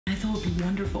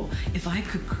wonderful if I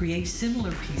could create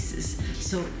similar pieces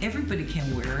so everybody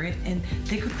can wear it and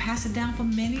they could pass it down for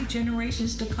many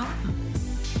generations to come.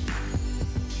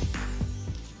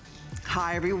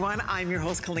 Hi everyone, I'm your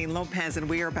host Colleen Lopez, and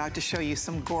we are about to show you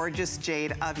some gorgeous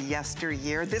jade of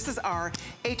yesteryear. This is our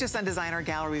HSN Designer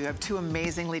Gallery. We have two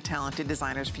amazingly talented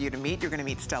designers for you to meet. You're going to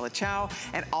meet Stella Chow,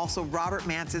 and also Robert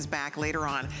Mance is back later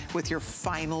on with your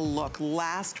final look.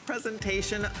 Last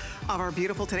presentation of our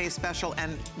beautiful Today's Special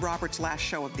and Robert's last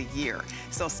show of the year.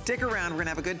 So stick around, we're going to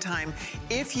have a good time.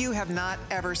 If you have not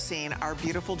ever seen our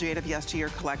beautiful Jade of Yesteryear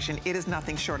collection, it is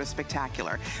nothing short of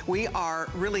spectacular. We are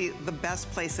really the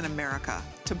best place in America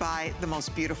to buy the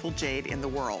most beautiful jade in the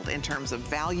world in terms of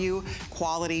value,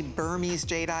 quality, Burmese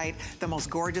jadeite, the most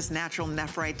gorgeous natural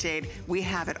nephrite jade. We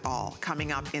have it all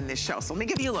coming up in this show. So let me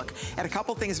give you a look at a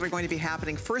couple things that are going to be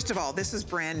happening. First of all, this is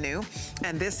brand new,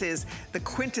 and this is the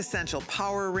quintessential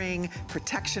power ring,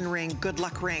 protection ring, good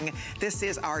luck ring. This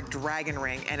is our dragon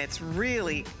ring, and it's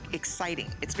really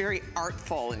exciting. It's very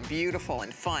artful and beautiful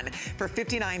and fun. For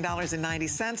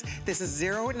 $59.90, this is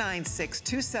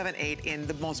 096278 in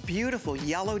the most beautiful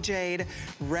yellow jade,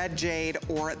 red jade,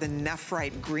 or the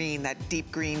nephrite green, that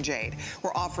deep green jade.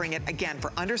 We're offering it again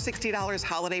for under $60,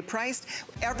 holiday priced.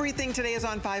 Everything today is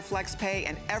on 5 Flex Pay,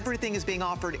 and everything is being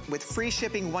offered with free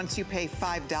shipping once you pay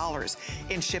 $5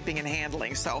 in shipping and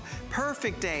handling. So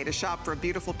perfect day to shop for a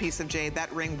beautiful piece of jade.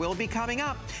 That ring will be coming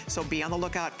up, so be on the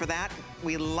lookout for that.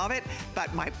 We love it,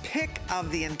 but my pick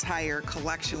of the entire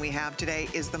collection we have today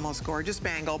is the most gorgeous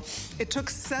bangle. It took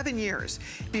 7 years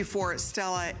before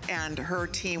Stella and her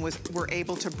team were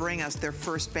able to bring us their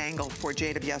first bangle for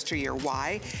Jade of Yesteryear.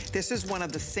 Why? This is one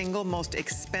of the single most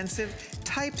expensive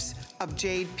types of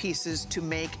jade pieces to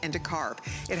make and to carve.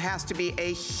 It has to be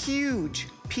a huge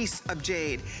piece of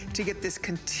jade to get this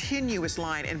continuous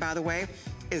line. And by the way,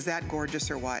 is that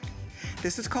gorgeous or what?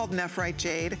 This is called nephrite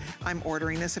jade. I'm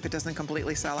ordering this. If it doesn't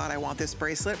completely sell out, I want this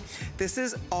bracelet. This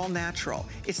is all natural.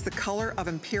 It's the color of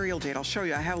imperial jade. I'll show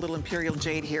you. I have a little imperial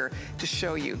jade here to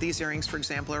show you. These earrings, for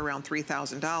example, are around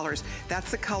 $3,000.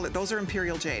 That's the color. Those are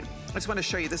imperial jade. I just want to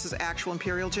show you. This is actual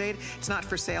imperial jade. It's not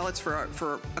for sale. It's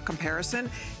for a comparison.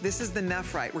 This is the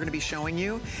nephrite we're going to be showing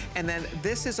you. And then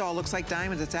this is all looks like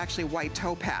diamonds. It's actually white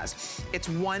topaz. It's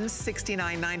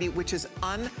 $169.90, which is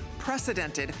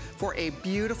unprecedented for a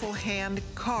beautiful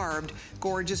hand-carved,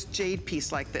 gorgeous jade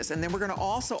piece like this. And then we're going to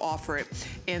also offer it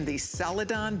in the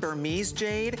Celadon Burmese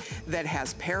jade that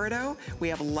has peridot. We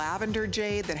have lavender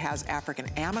jade that has African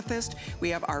amethyst. We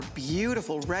have our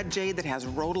beautiful red jade that has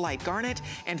rhodolite garnet.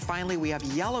 And finally, we have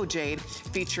yellow jade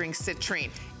featuring citrine.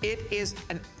 It is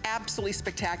an absolutely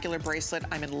spectacular bracelet.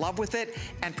 I'm in love with it.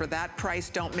 And for that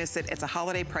price, don't miss it. It's a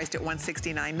holiday priced at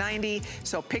 $169.90.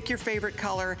 So pick your favorite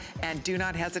color and do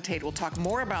not hesitate. We'll talk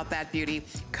more about that beauty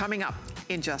coming up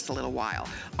in just a little while.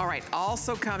 All right,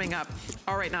 also coming up.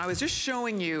 All right, now I was just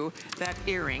showing you that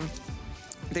earring,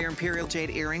 their imperial jade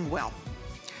earring. Well,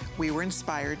 we were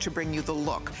inspired to bring you the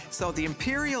look. So the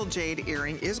imperial jade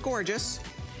earring is gorgeous,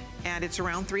 and it's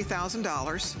around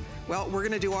 $3,000. Well, we're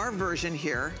gonna do our version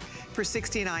here for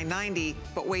 $69.90,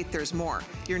 but wait, there's more.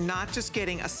 You're not just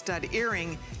getting a stud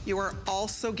earring, you are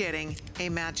also getting a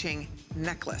matching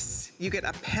necklace. You get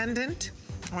a pendant,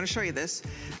 I wanna show you this,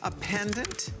 a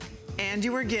pendant, and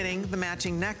you are getting the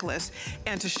matching necklace.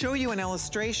 And to show you an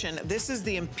illustration, this is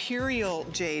the imperial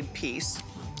jade piece.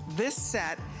 This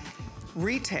set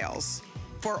retails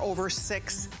for over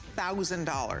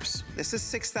 $6,000. This is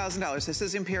 $6,000. This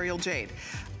is imperial jade.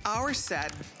 Our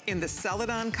set in the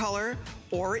Celadon color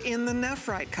or in the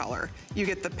nephrite color, you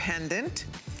get the pendant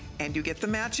and you get the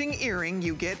matching earring.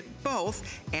 You get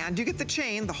both, and you get the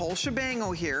chain, the whole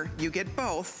shebango here. You get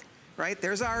both. Right,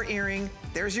 there's our earring,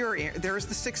 there's your ear, there's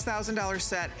the $6,000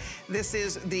 set. This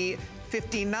is the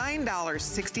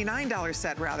 $69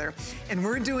 set rather, and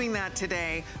we're doing that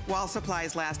today while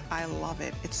supplies last. I love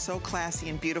it. It's so classy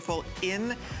and beautiful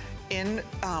in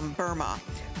Burma.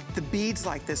 The beads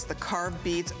like this, the carved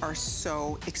beads, are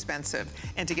so expensive.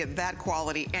 And to get that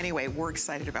quality, anyway, we're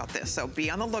excited about this. So be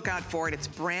on the lookout for it. It's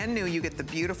brand new. You get the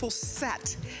beautiful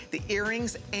set, the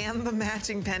earrings and the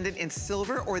matching pendant in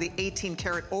silver or the 18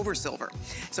 karat over silver.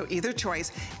 So either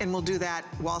choice, and we'll do that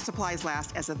while supplies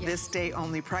last as a this day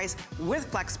only price with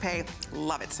Flex Pay.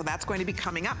 Love it. So that's going to be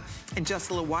coming up in just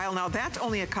a little while. Now that's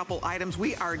only a couple items.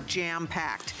 We are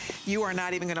jam-packed. You are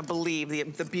not even gonna believe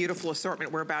the beautiful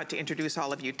assortment we're about to introduce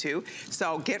all of you to.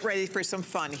 So get ready for some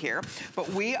fun here. But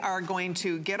we are going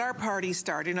to get our party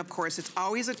started. And of course, it's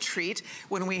always a treat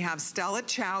when we have Stella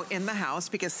Chow in the house,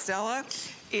 because Stella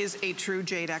is a true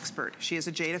jade expert. She is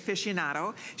a jade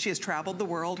aficionado. She has traveled the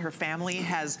world. Her family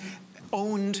has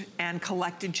owned and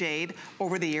collected jade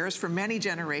over the years for many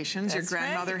generations. Your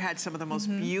grandmother had some of the most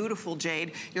beautiful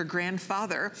jade. Your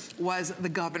grandfather was the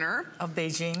governor of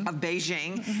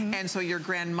Beijing. And so your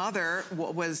grandmother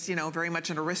was, you know, very much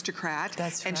an aristocrat.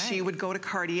 That's right. And she would go to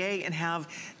Cartier and have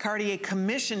Cartier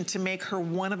commissioned to make her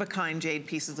one-of-a-kind jade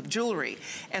pieces of jewelry.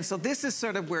 And so this is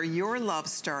sort of where your love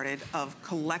started of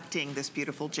collecting this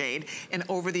beautiful jade. And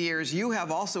over the years, you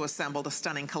have also assembled a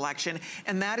stunning collection.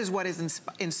 And that is what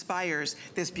inspires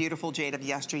this beautiful Jade of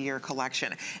Yesteryear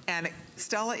collection. And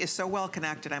Stella is so well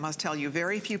connected, I must tell you,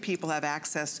 very few people have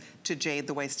access to jade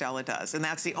the way Stella does. And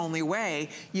that's the only way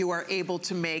you are able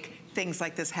to make things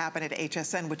like this happen at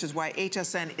HSN, which is why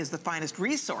HSN is the finest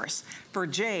resource for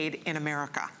jade in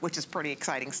America, which is pretty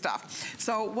exciting stuff.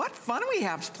 So what fun we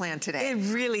have planned today.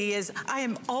 It really is. I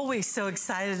am always so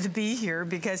excited to be here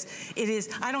because it is,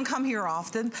 I don't come here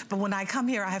often, but when I come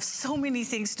here, I have so many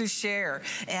things to share.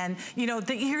 And you know,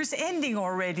 the year's ending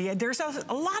already, and there's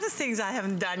a lot of things I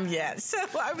haven't done yet. So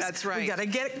that's right. We gotta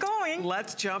get it going.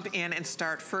 Let's jump in and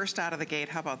start first out of the gate.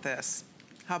 How about this?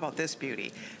 How about this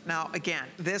beauty? Now, again,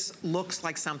 this looks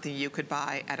like something you could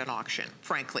buy at an auction,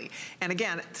 frankly. And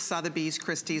again, Sotheby's,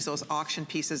 Christie's, those auction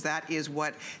pieces, that is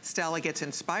what Stella gets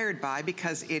inspired by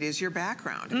because it is your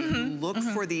background. You look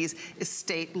for these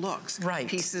estate looks. Right.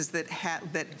 Pieces that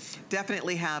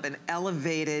definitely have an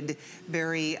elevated,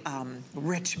 very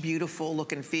rich, beautiful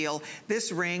look and feel.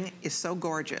 This ring is so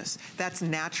gorgeous. That's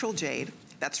natural jade.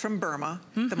 That's from Burma.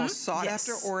 The most sought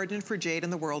after origin for jade in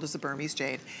the world is the Burmese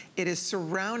jade. It is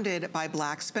surrounded by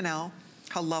black spinel.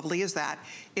 How lovely is that?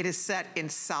 It is set in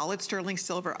solid sterling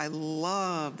silver. I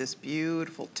love this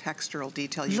beautiful textural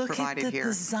detail you provided here. Look at the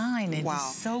design. It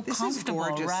is so comfortable,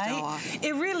 gorgeous, right? Stella.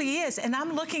 It really is. And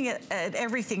I'm looking at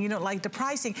everything, you know, like the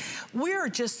pricing. We're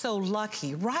just so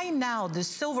lucky. Right now, the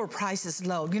silver price is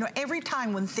low. You know, every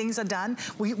time when things are done,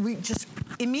 we just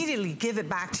immediately give it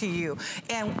back to you.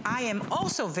 And I am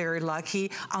also very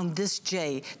lucky on this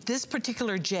jade. This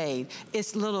particular jade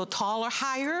is a little taller,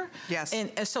 higher. Yes. And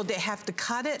so they have to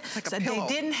cut it. It's like so a pillow.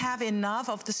 They didn't have enough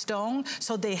of the stone,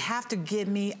 so they have to give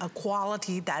me a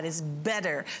quality that is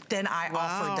better than I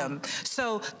offered them.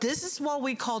 So this is what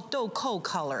we call Doko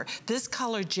color. This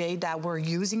color jade that we're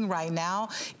using right now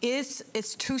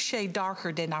it's 2 shades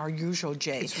darker than our usual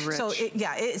jade. It's rich. So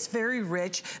it's very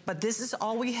rich, but this is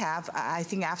all we have. I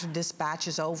think after this batch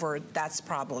is over, that's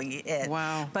probably it.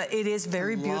 Wow. But it is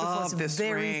very beautiful. It's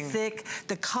very thick.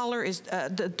 The color is,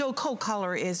 the Doko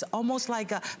color is almost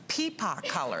like a peapod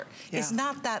color. Yeah. It's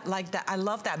not that like that. I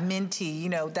love that minty, you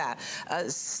know, that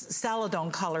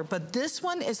celadon color, but this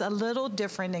one is a little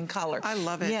different in color. I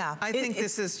love it. Yeah. I think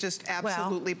this is just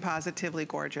absolutely, positively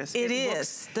gorgeous. It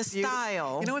is. The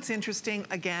style. You know what's interesting?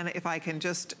 Again, if I can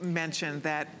just mention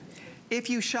that if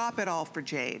you shop at all for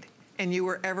jade, and you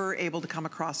were ever able to come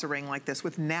across a ring like this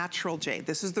with natural jade,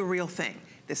 this is the real thing.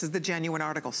 This is the genuine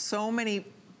article. So many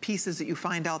pieces that you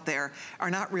find out there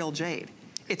are not real jade.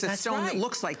 It's a stone that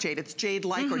looks like jade. It's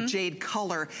jade-like or jade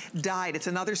color dyed. It's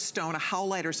another stone, a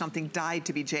howlite or something dyed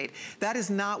to be jade. That is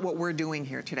not what we're doing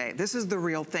here today. This is the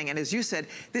real thing. And as you said,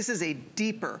 this is a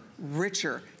deeper,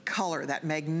 richer color, that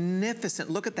magnificent,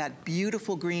 look at that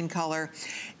beautiful green color.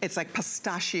 It's like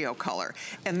pistachio color.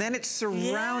 And then it's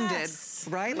surrounded,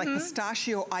 right? Like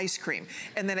pistachio ice cream.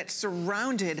 And then it's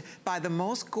surrounded by the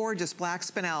most gorgeous black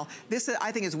spinel. This,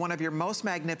 I think, is one of your most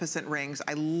magnificent rings.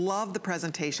 I love the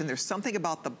presentation. There's something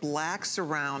about the black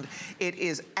surround. It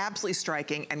is absolutely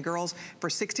striking. And girls, for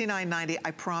 $69.90,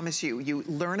 I promise you, you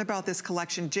learn about this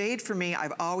collection. Jade, for me,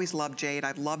 I've always loved jade.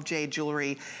 I've loved jade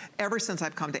jewelry ever since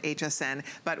I've come to HSN.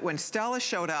 But when Stella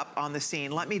showed up on the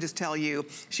scene, let me just tell you,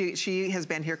 she has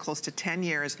been here close to 10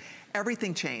 years.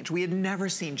 Everything changed. We had never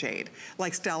seen jade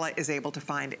like Stella is able to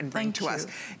find and bring to us.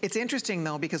 It's interesting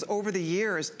though, because over the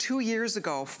years, 2 years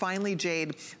ago, finally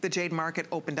the jade market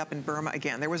opened up in Burma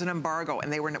again. There was an embargo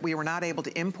and we were not able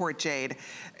to import jade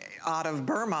out of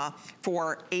Burma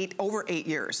for over 8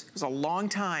 years. It was a long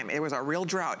time. It was a real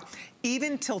drought.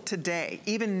 Even till today,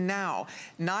 even now,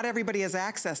 not everybody has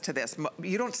access to this.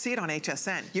 You don't see it on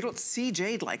HSN. You don't see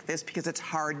jade like this because it's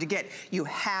hard to get. You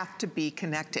have to be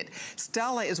connected.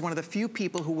 Stella is one of the few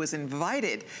people who was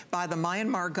invited by the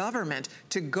Myanmar government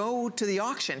to go to the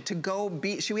auction, to go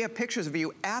we have pictures of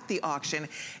you at the auction,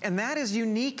 and that is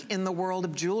unique in the world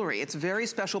of jewelry. It's very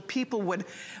special. People would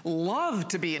love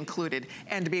to be included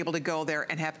and to be able to go there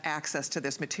and have access to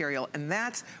this material, and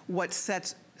that's what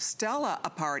sets Stella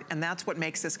apart, and that's what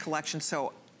makes this collection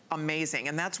so amazing.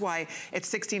 And that's why at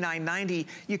 $69.90,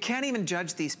 you can't even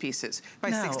judge these pieces by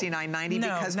 $69.90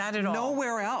 because not at all.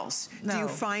 Nowhere else do you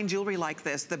find jewelry like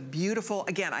this. The beautiful,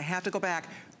 again, I have to go back,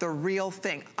 the real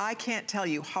thing. I can't tell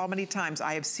you how many times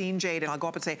I have seen jade and I'll go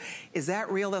up and say, is that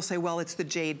real? They'll say, well, it's the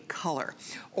jade color,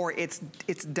 or it's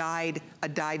dyed, a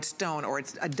dyed stone, or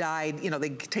it's a dyed, you know,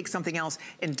 they take something else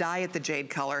and dye it the jade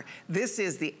color. This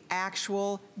is the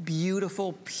actual,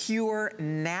 beautiful, pure,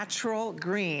 natural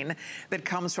green that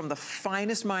comes from the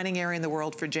finest mining area in the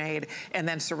world for jade, and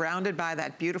then surrounded by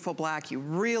that beautiful black, you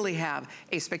really have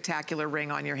a spectacular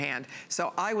ring on your hand.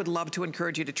 So I would love to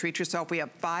encourage you to treat yourself. We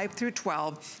have 5 through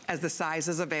 12 as the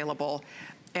sizes available.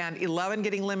 And 11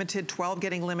 getting limited, 12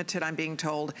 getting limited, I'm being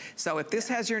told. So if this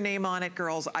has your name on it,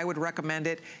 girls, I would recommend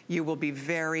it. You will be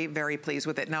very, very pleased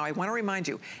with it. Now, I want to remind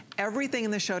you, everything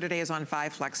in the show today is on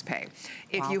 5 Flex Pay.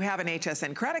 If you have an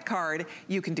HSN credit card,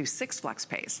 you can do 6 Flex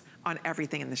Pays on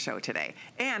everything in the show today.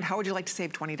 And how would you like to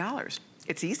save $20?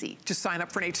 It's easy. Just sign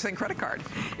up for an HSN credit card.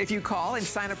 If you call and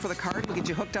sign up for the card, we'll get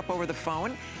you hooked up over the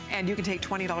phone, and you can take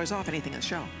 $20 off anything in the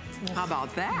show. How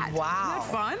about that? Wow.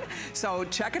 Isn't that fun? So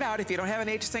check it out. If you don't have an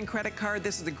HSN credit card,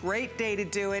 this is a great day to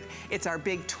do it. It's our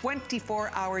big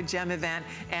 24-hour gem event,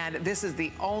 and this is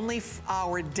the only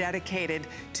hour dedicated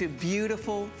to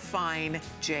beautiful, fine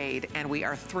jade, and we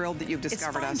are thrilled that you've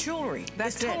discovered us. It's fine jewelry.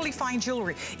 That's it's totally fine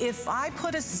jewelry. If I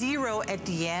put a 0 at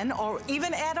the end, or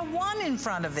even add a 1 in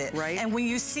front of it, right? And when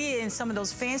you see it in some of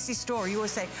those fancy stores, you will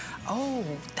say, oh,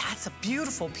 that's a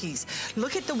beautiful piece.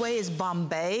 Look at the way it's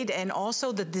bombayed, and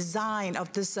also the design of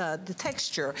this, the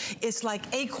texture. It's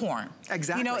like acorn.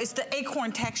 Exactly. You know, it's the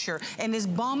acorn texture, and it's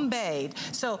bombayed.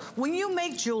 So when you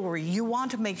make jewelry, you want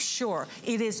to make sure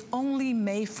it is only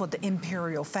made for the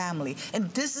imperial family. And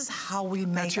this is how we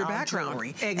make our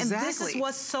jewelry. Exactly. And this is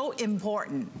what's so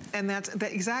important. And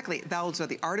exactly. Those are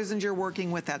the artisans you're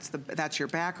working with. That's your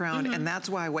background. And that's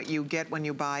why what you get when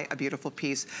you buy a beautiful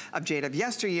piece of jade of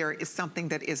yesteryear is something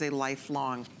that is a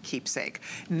lifelong keepsake.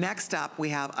 Next up, we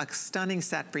have a stunning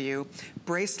set for you.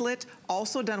 Bracelet,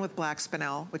 also done with black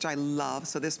spinel, which I love,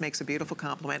 so this makes a beautiful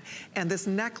complement. And this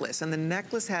necklace, and the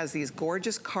necklace has these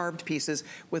gorgeous carved pieces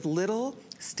with little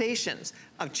stations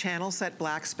of channel set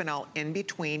black spinel in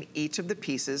between each of the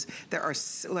pieces. There are,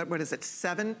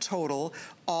 7 total,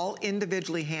 all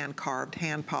individually hand carved,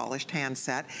 hand polished, hand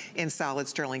set in solid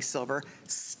sterling silver.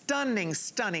 Stunning,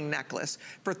 stunning necklace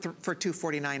for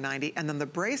 $249.90. And then the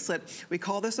bracelet, we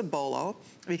call this a bolo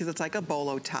because it's like a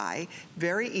bolo tie.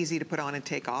 Very easy to put on and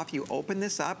take off. You open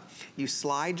this up, you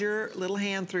slide your little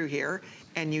hand through here,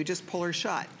 and you just pull her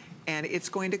shut. And it's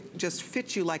going to just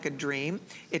fit you like a dream.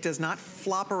 It does not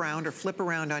flop around or flip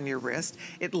around on your wrist.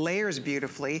 It layers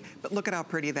beautifully, but look at how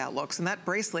pretty that looks. And that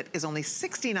bracelet is only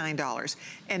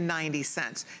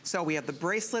 $69.90. So we have the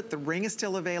bracelet, the ring is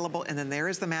still available, and then there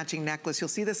is the matching necklace. You'll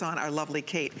see this on our lovely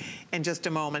Kate in just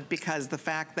a moment, because the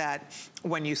fact that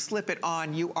when you slip it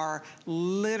on, you are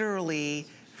literally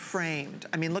framed.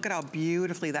 I mean, look at how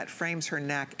beautifully that frames her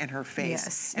neck and her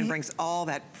face, and brings all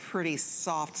that pretty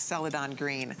soft celadon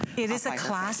green. It is a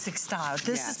classic style.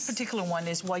 This particular one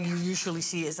is what you usually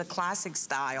see is a classic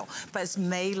style, but it's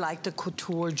made like the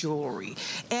couture jewelry.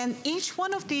 And each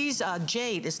one of these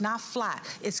jade is not flat,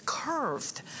 it's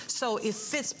curved. So it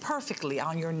fits perfectly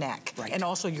on your neck and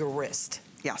also your wrist.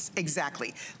 Yes,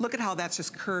 exactly. Look at how that's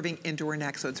just curving into her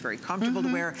neck, so it's very comfortable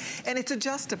to wear, and it's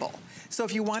adjustable. So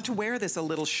if you want to wear this a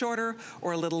little shorter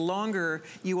or a little longer,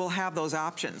 you will have those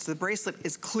options. The bracelet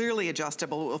is clearly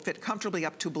adjustable. It will fit comfortably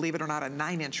up to, believe it or not, a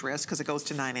 9-inch wrist, because it goes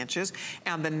to 9 inches.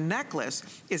 And the necklace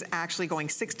is actually going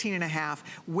 16.5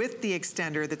 with the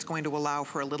extender that's going to allow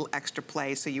for a little extra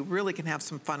play, so you really can have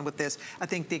some fun with this. I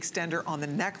think the extender on the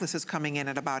necklace is coming in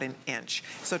at about 1 inch.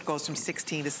 So it goes from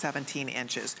 16 to 17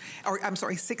 inches. Or, I'm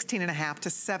sorry, 16.5 to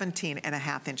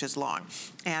 17.5 inches long.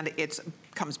 And it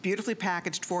comes beautifully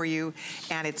packaged for you,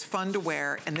 and it's fun to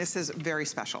wear, and this is very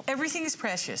special. Everything is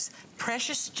precious.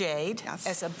 Precious jade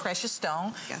as a precious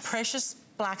stone, precious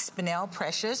black spinel,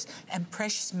 precious, and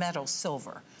precious metal,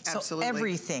 silver. Absolutely. So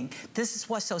everything. This is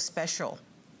what's so special.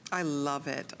 I love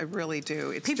it. I really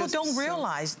do. It's People just don't so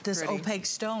realize this pretty. opaque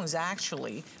stone is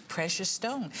actually precious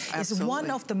stone. Absolutely. It's one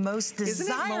of the most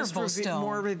desirable stones.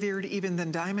 More revered even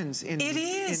than diamonds in It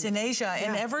is in Asia,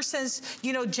 and ever since,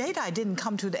 you know, jadeite didn't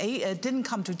come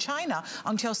to China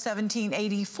until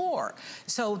 1784.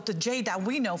 So the jade that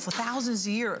we know for thousands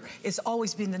of years, it's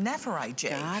always been the nephrite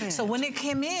jade. Got it. So when it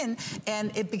came in,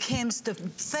 and it became the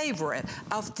favorite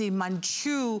of the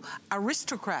Manchu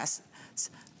aristocrats,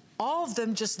 all of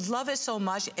them just love it so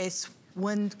much. It's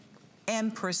when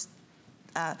Empress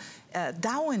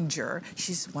Dowager,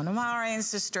 she's one of our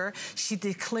ancestors, she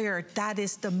declared that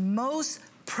is the most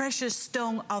precious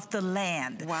stone of the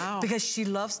land. Wow. Because she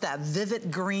loves that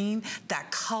vivid green,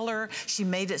 that color. She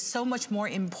made it so much more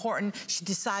important. She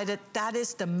decided that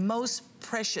is the most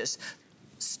precious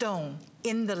stone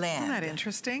in the land. Isn't that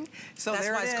interesting? So that's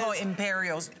there why it it's is. called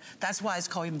Imperial. That's why it's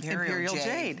called Imperial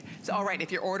Jade. So, all right,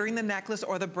 if you're ordering the necklace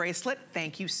or the bracelet,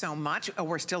 thank you so much.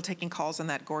 We're still taking calls on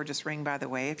that gorgeous ring, by the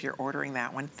way. If you're ordering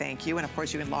that one, thank you. And of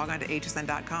course, you can log on to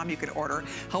hsn.com. You can order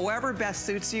however best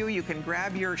suits you. You can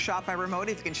grab your shop by remote.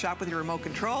 If you can shop with your remote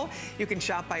control, you can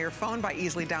shop by your phone by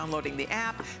easily downloading the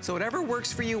app. So whatever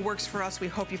works for you works for us. We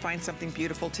hope you find something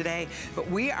beautiful today. But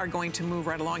we are going to move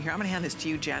right along here. I'm going to hand this to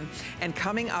you, Jen. And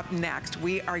coming up next,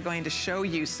 we are going to show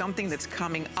you something that's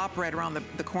coming up right around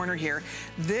the corner here.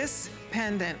 This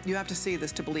pendant, you have to see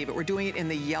this to believe it. We're doing it in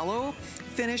the yellow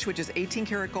finish, which is 18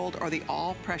 karat gold, or the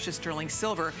all precious sterling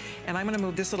silver. And I'm going to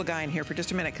move this little guy in here for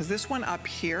just a minute, because this one up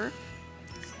here,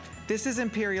 this is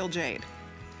Imperial Jade.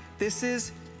 This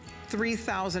is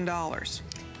 $3,000.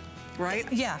 Right?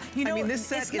 Yeah, you know, I mean, this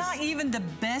set it's not even the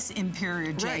best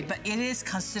Imperial Jade, right, but it is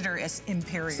considered as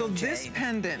Imperial Jade. So this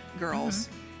pendant, girls,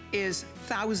 is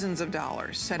thousands of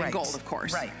dollars, set in gold, of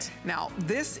course. Right. Now,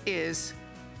 this is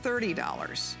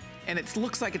 $30. And it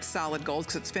looks like it's solid gold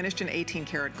because it's finished in 18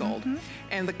 karat gold.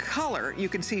 And the color, you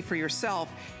can see for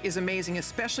yourself, is amazing,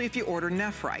 especially if you order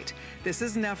nephrite. This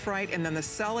is nephrite, and then the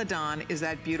celadon is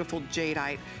that beautiful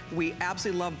jadeite. We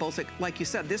absolutely love both. Like you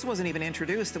said, this wasn't even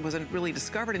introduced. It wasn't really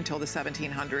discovered until the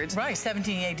 1700s. Right,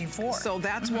 1784. So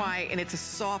that's why, and it's a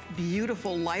soft,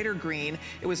 beautiful, lighter green.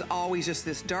 It was always just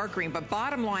this dark green. But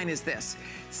bottom line is this,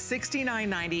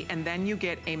 $69.90, and then you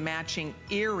get a matching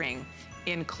earring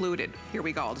included. Here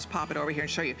we go, I'll just pop it over here and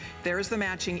show you. There's the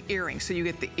matching earring. So you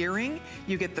get the earring,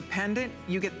 you get the pendant,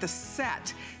 you get the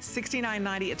set.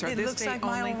 $69.90, it's our this day only. It looks like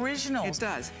my original. It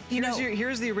does.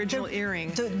 Here's the original earring.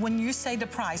 When you say the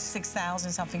price,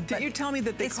 6,000 something. Did you tell me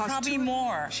that they cost probably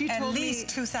more. She at told least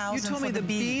me, 2,000 you told me the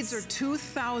beads are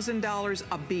 $2,000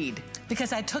 a bead.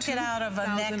 Because I took it out of a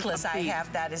necklace I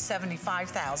have that is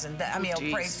 75,000. I mean,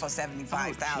 appraised for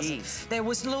 75,000. There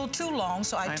was a little too long,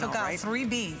 so I took out 3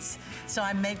 beads. So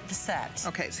I make the set.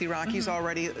 Okay, see, Rocky's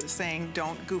already saying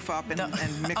don't goof up and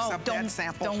mix up that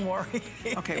sample. Don't worry.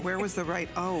 Okay, where was the right?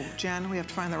 Oh, Jen, we have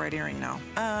to find the right earring now.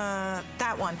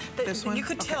 That one. This one? You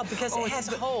could tell because it has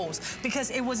holes.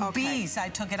 Because it was beads I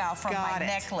took it out from my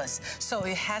necklace. So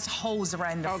it has holes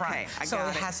right in the front. So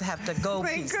it has to have the gold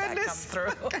piece that comes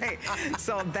through. Okay,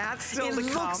 so that's still to come.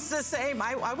 It looks the same.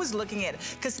 I was looking at it.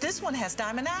 Because this one has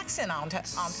diamond accent on top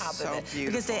of it. Beautiful.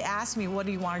 Because they asked me, what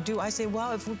do you want to do? I say,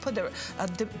 well, if we put a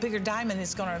bigger diamond,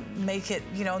 it's going to make it,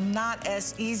 you know, not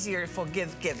as easier for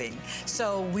gift-giving.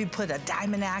 So we put a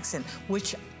diamond accent,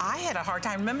 which I had a hard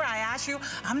time. Remember I asked you,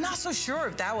 I'm not so sure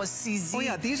if that was CZ. Oh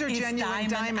yeah, these are genuine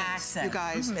diamonds, you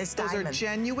guys. Those are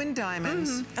genuine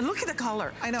diamonds. And look at the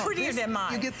color. I know. Prettier than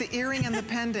mine. You get the earring and the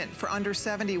pendant for under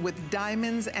 70 with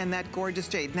diamonds and that gorgeous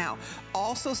jade. Now,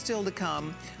 also still to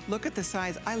come, look at the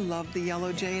size. I love the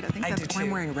yellow jade. I think that's why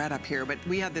I'm wearing red up here, but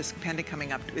we have this pendant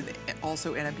coming up with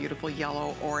also in a beautiful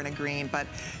yellow or in a green, but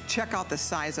check out the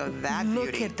size of that beauty.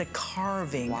 Look at the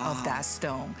carving of that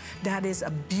stone. That is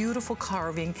a beautiful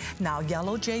carving. Now,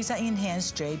 yellow jades are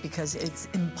enhanced jade because it's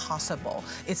impossible.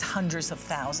 It's hundreds of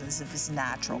thousands if it's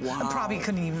natural. I probably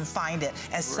couldn't even find it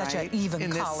as such an even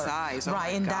in color. This size. Oh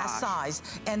in that size.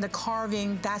 And the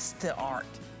carving, that's the art.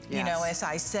 You know, as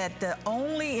I said, the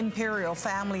only Imperial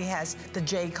family has the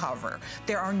jade carver.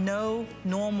 There are no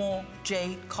normal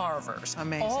jade carvers.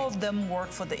 Amazing. All of them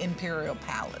work for the Imperial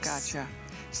Palace. Gotcha.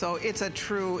 So it's a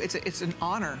true, it's an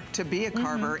honor to be a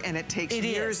carver, and it takes years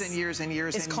and years and years and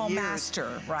years. It's called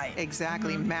master, right?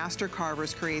 Exactly. Master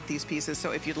carvers create these pieces.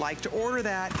 So if you'd like to order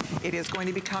that, it is going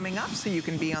to be coming up, so you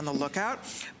can be on the lookout.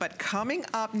 But coming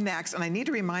up next, and I need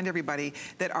to remind everybody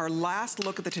that our last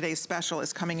look at the Today's Special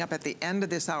is coming up at the end of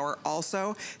this hour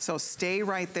also. So stay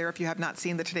right there if you have not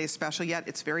seen the Today's Special yet.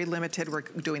 It's very limited. We're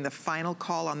doing the final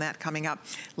call on that coming up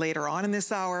later on in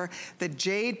this hour. The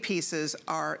jade pieces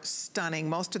are stunning.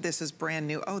 Most of this is brand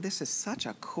new. Oh, this is such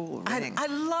a cool ring. I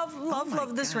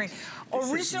love this ring.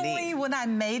 Originally, when I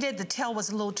made it, the tail was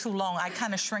a little too long. I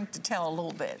kind of shrinked the tail a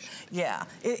little bit. Yeah,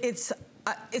 it's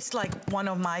like one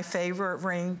of my favorite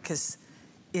rings because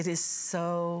it is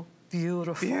so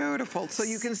beautiful. Beautiful. So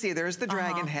you can see there's the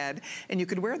dragon head, and you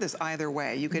could wear this either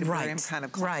way. You could wear him kind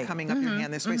of coming up your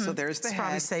hand this way. So there's the head. It's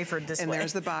probably safer this way. And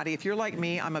there's the body. If you're like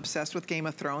me, I'm obsessed with Game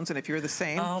of Thrones, and if you're the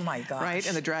same, oh my gosh, right?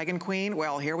 And the Dragon Queen,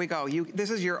 well, here we go. This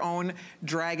is your own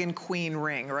Dragon Queen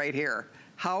ring right here.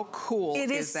 How cool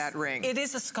is that ring? It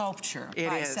is a sculpture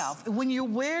by itself. When you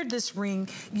wear this ring,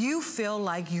 you feel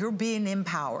like you're being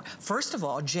empowered. First of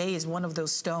all, jade is one of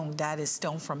those stones that is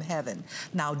stone from heaven.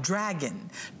 Now,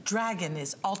 dragon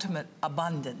is ultimate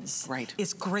abundance. Right.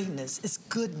 It's greatness, it's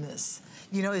goodness.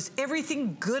 You know, it's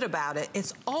everything good about it.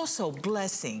 It's also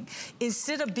blessing.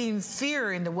 Instead of being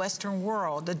fear in the Western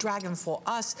world, the dragon for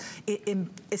us,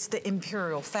 it's the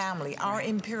imperial family. Right. Our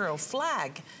imperial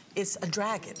flag is a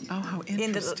dragon. Oh, how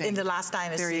interesting. In the last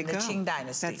dynasty, there you in the go. Qing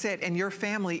dynasty. That's it. And your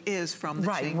family is from the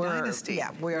Qing dynasty.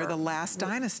 Yeah, we're the last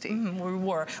dynasty. We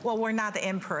were. Well, we're not the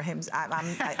emperor himself.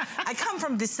 I come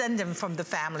from descendant from the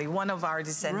family. One of our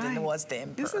descendants was the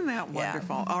emperor. Isn't that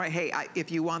wonderful? Yeah. All right, hey,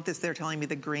 if you want this, they're telling me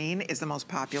the green is the most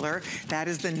popular. That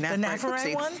is the nephrite. The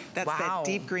nephrite one? That's that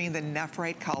deep green, the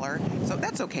nephrite color. So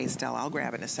that's okay, Stella. I'll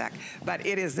grab it in a sec. But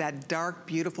it is that dark,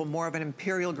 beautiful, more of an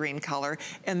imperial green color.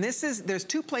 And there's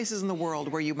 2 places in the world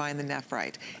where you mine the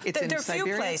nephrite. It's in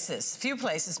Siberia. There are few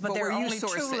places, but there are only 2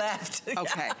 left.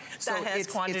 Okay, so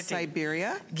it's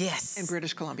Siberia? Yes. And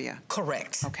British Columbia?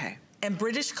 Correct. Okay. And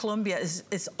British Columbia is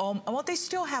well, they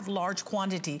still have large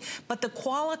quantity, but the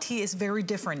quality is very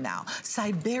different now.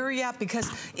 Siberia,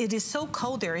 because it is so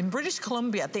cold there. In British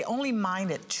Columbia, they only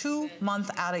mine it 2 months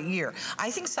out of year.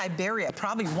 I think Siberia,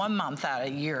 probably 1 month out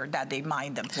of year that they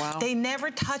mine them. Wow. They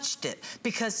never touched it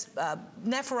because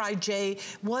nephrite jade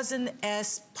wasn't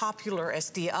as popular as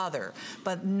the other.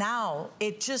 But now,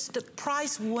 the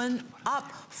price went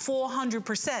up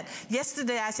 400%.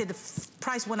 Yesterday, I said the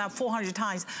price went up 400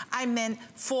 times. I meant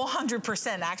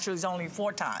 400%, actually it's only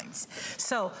 4 times.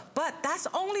 So, but that's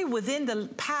only within the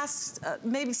past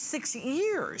maybe 6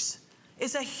 years.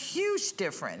 It's a huge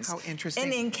difference. How interesting.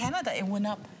 And in Canada, it went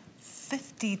up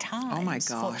 50 times. Oh my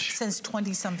gosh. Since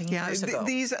 20-something years ago.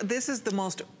 This is the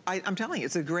most, I'm telling you,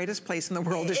 it's the greatest place in the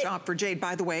world to shop for jade.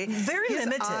 By the way, very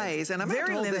limited. His eyes, and I'm going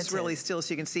to hold this really still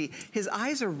so you can see, his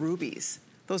eyes are rubies.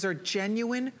 Those are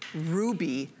genuine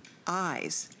ruby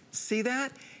eyes. See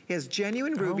that? He has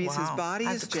genuine rubies. Oh, wow. His body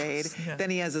is jade. Then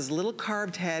he has his little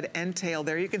carved head and tail.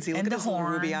 There you can see. Look at his little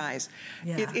ruby eyes.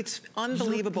 Yeah. It's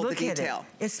unbelievable, the detail.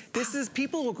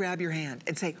 People will grab your hand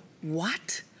and say,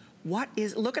 what?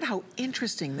 Look at how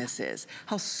interesting this is,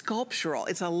 how sculptural.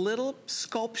 It's a little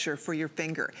sculpture for your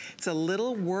finger. It's a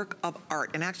little work of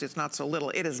art. And actually, it's not so little.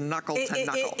 It is knuckle to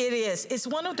knuckle. It is. It's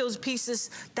one of those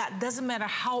pieces that doesn't matter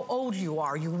how old you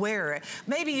are, you wear it.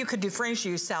 Maybe you could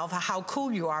differentiate yourself how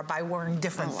cool you are by wearing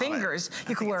different fingers.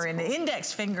 You could wear an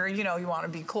index finger, you know, you want to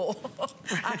be cool.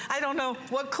 I don't know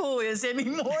what cool is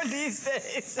anymore these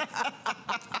days.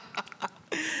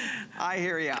 I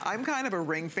hear you. I'm kind of a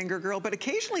ring finger girl, but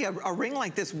occasionally a ring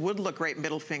like this would look great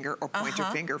middle finger or pointer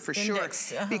finger for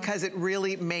Index, sure, because it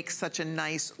really makes such a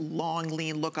nice, long,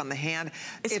 lean look on the hand.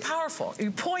 It's powerful.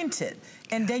 You point it,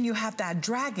 and then you have that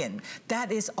dragon.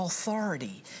 That is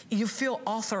authority. You feel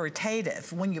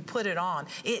authoritative when you put it on.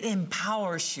 It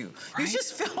empowers you. Right? You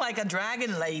just feel like a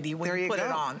dragon lady when you put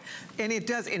it on. And it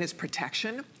does, and it's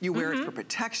protection. You wear it for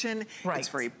protection. Right. It's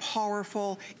very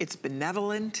powerful. It's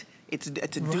benevolent. It's a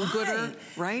do-gooder,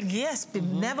 right? Yes,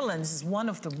 benevolence is one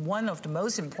of the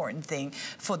most important thing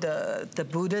for the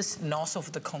Buddhists and also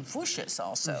for the Confucius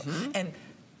also.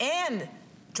 And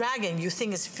dragon, you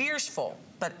think is fearful,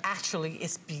 but actually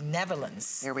it's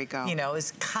benevolence. There we go. You know,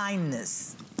 it's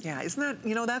kindness. Yeah, isn't that,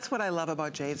 you know, that's what I love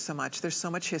about jade so much. There's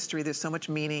so much history, there's so much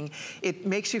meaning. It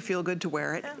makes you feel good to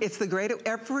wear it. Yeah. It's the greatest,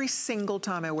 every single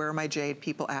time I wear my jade,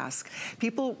 people ask.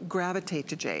 People gravitate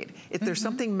to jade. If there's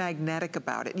something magnetic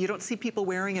about it. You don't see people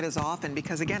wearing it as often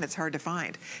because, again, it's hard to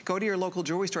find. Go to your local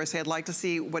jewelry store, say, I'd like to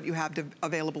see what you have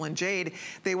available in jade.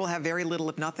 They will have very little,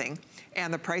 if nothing,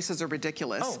 and the prices are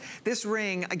ridiculous. Oh. This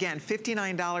ring, again,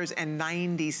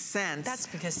 $59.90. That's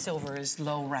because silver is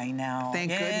low right now.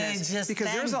 Thank goodness.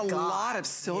 Because there's a lot of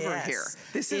silver here.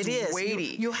 This is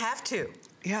weighty. You have to.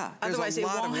 Yeah, otherwise it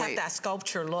won't have that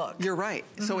sculpture look. You're right.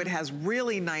 So it has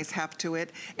really nice heft to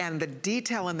it, and the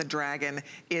detail in the dragon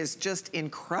is just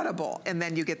incredible. And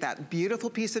then you get that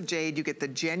beautiful piece of jade, you get the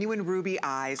genuine ruby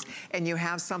eyes, and you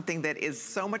have something that is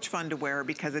so much fun to wear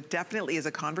because it definitely is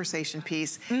a conversation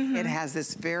piece. It has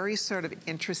this very sort of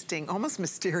interesting, almost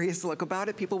mysterious look about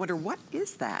it. People wonder, what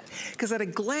is that? Because at a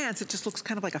glance, it just looks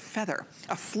kind of like a feather,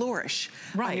 a flourish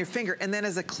on your finger. And then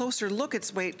as a closer look,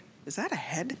 it's, wait, is that a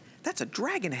head? that's a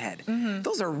dragon head.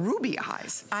 Those are ruby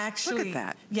eyes. Actually, look at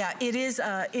that. Yeah, it is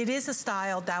a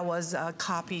style that was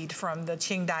copied from the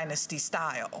Qing Dynasty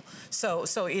style. So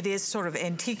it is sort of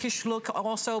antiquish look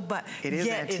also, but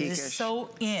yet it is so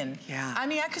in. Yeah. I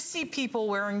mean, I could see people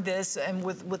wearing this and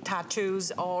with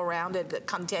tattoos all around it, the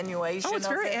continuation. Oh, it's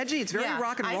very edgy. It's very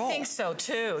rock and roll. I think so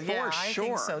too. For sure. I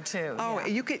think so too. Oh,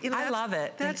 you could. You know, I love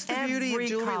it. That's the beauty of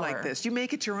jewelry like this. You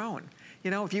make it your own. You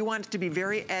know, if you want it to be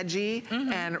very edgy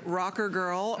and rocker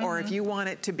girl, or if you want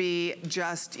it to be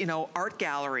just, you know, art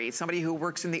gallery, somebody who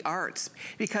works in the arts,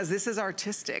 because this is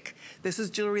artistic. This is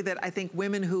jewelry that I think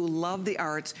women who love the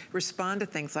arts respond to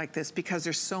things like this because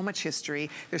there's so much history,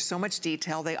 there's so much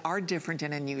detail, they are different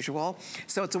and unusual.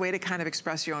 So it's a way to kind of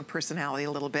express your own personality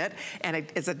a little bit, and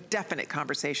it's a definite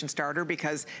conversation starter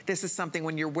because this is something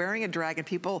when you're wearing a dragon,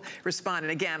 people respond.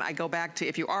 And again, I go back to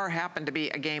if you happen to be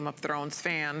a Game of Thrones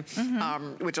fan,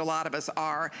 which a lot of us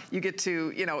are, you get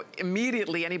to, you know,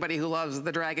 immediately anybody who loves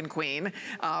the Dragon Queen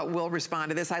will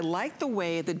respond to this. I like the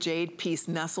way the jade piece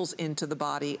nestles into the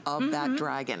body of that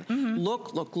dragon. Look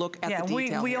at the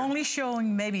detail. We're only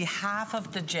showing maybe half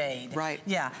of the jade. Right.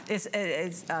 Yeah, it's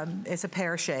a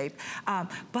pear shape.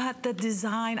 But the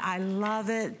design, I love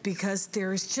it because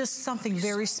there's just something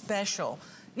very special.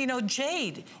 You know,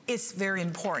 jade is very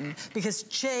important because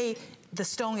jade, the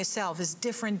stone itself, is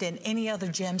different than any other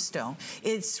gemstone.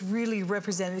 It's really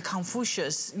represented.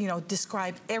 Confucius, you know,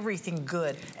 described everything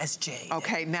good as jade.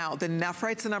 Okay, now the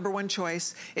nephrite's the #1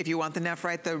 choice. If you want the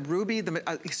nephrite, the ruby, the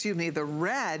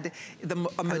red,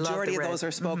 a majority of those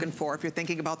are spoken for. If you're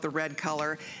thinking about the red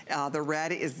color, the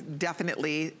red is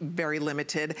definitely very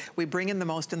limited. We bring in the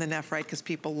most in the nephrite because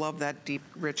people love that deep,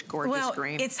 rich, gorgeous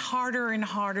green. It's harder and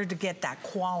harder to get that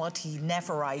quality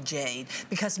nephrite jade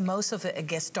because most of it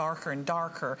gets darker and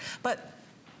darker, but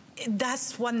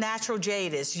that's what natural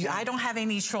jade is. I don't have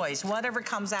any choice. Whatever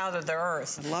comes out of the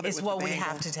earth is what we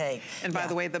have to take. And by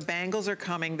the way, the bangles are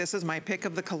coming. This is my pick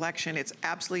of the collection. It's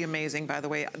absolutely amazing. By the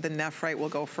way, the nephrite will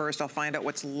go first. I'll find out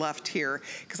what's left here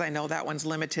because I know that one's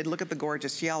limited. Look at the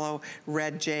gorgeous yellow,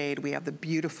 red jade. We have the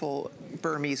beautiful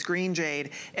Burmese green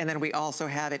jade, and then we also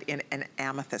have it in an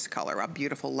amethyst color, a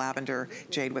beautiful lavender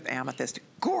jade with amethyst.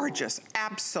 Gorgeous,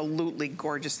 absolutely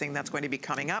gorgeous thing that's going to be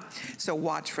coming up. So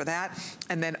watch for that.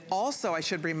 And then also, I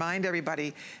should remind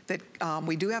everybody that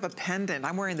we do have a pendant.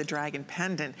 I'm wearing the dragon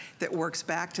pendant that works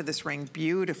back to this ring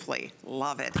beautifully.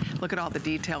 Love it. Look at all the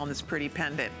detail in this pretty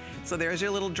pendant. So there's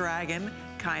your little dragon,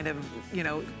 kind of, you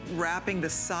know, wrapping the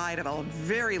side of a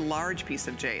very large piece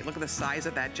of jade. Look at the size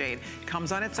of that jade.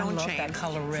 Comes on its own chain. I love that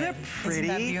color red. Isn't that pretty? Isn't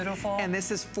that beautiful? And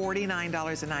this is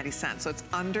 $49.90. So it's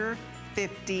under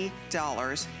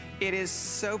 $50. It is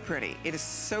so pretty. It is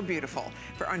so beautiful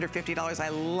for under $50. I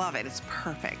love it. It's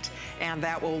perfect. And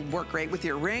that will work great with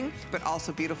your ring, but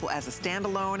also beautiful as a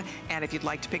standalone. And if you'd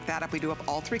like to pick that up, we do have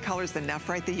all 3 colors, the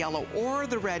nephrite, the yellow, or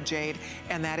the red jade.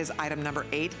 And that is item number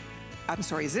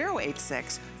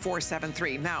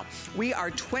 086473. Now, we are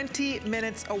 20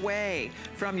 minutes away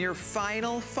from your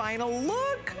final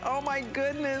look. Oh my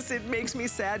goodness, it makes me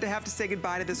sad to have to say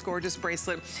goodbye to this gorgeous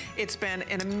bracelet. It's been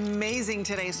an amazing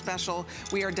today's special.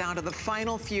 We are down to the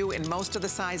final few in most of the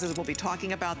sizes. We'll be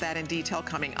talking about that in detail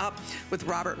coming up with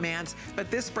Robert Mance.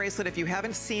 But this bracelet, if you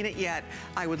haven't seen it yet,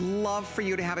 I would love for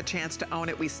you to have a chance to own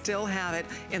it. We still have it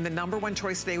in the #1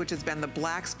 choice today, which has been the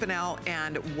black spinel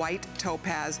and white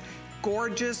topaz.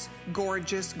 Gorgeous,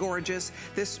 gorgeous, gorgeous.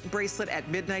 This bracelet at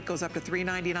midnight goes up to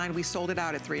 $399. We sold it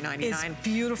out at $399. It's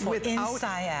beautiful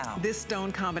inside out. This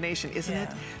stone combination, isn't it?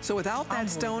 So without that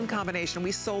stone combination,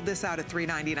 we sold this out at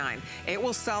 $399. It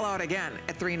will sell out again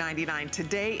at $399.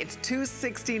 Today, it's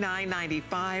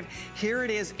 $269.95. Here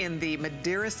it is in the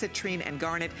Madeira citrine and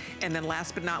garnet. And then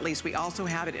last but not least, we also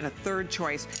have it in a 3rd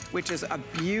choice, which is a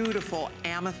beautiful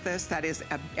amethyst. That is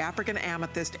African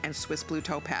amethyst and Swiss blue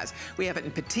topaz. We have it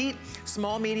in petite,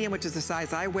 small, medium, which is the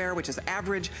size I wear, which is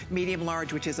average, medium,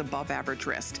 large, which is above average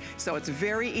wrist. So it's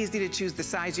very easy to choose the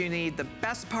size you need. The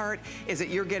best part is that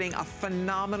you're getting a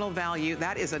phenomenal value.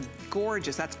 That is a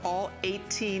gorgeous, that's all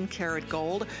 18 karat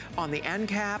gold on the end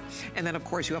cap. And then of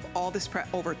course you have all this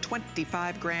over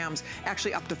 25 grams,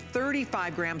 actually up to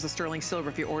 35 grams of sterling silver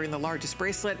if you're ordering the largest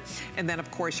bracelet. And then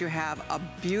of course you have a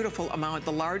beautiful amount,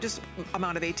 the largest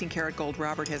amount of 18 karat gold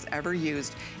Robert has ever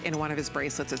used in one of his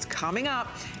bracelets. It's coming up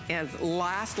as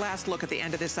last look at the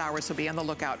end of this hour, so be on the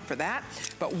lookout for that.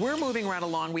 But we're moving right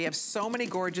along. We have so many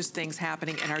gorgeous things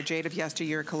happening in our Jade of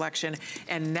Yesteryear collection.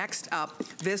 And next up,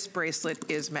 this bracelet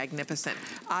is magnificent.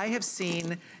 I have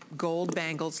seen gold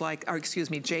bangles like, or excuse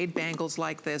me, jade bangles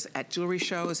like this at jewelry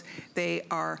shows. They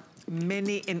are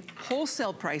in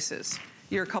wholesale prices.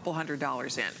 You're a couple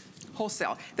 $100s in.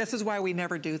 wholesale. This is why we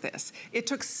never do this. It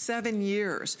took 7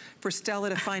 years for Stella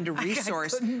to find a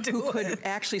resource who could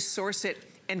actually source it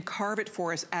and carve it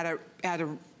for us at a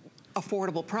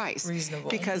affordable price. Reasonable.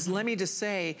 Because let me just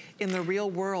say, in the real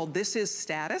world, this is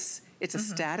status. It's a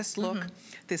status look.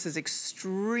 This is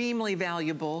extremely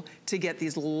valuable to get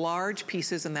these large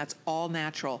pieces, and that's all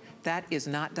natural. That is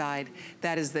not dyed.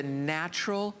 That is the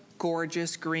natural,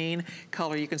 gorgeous green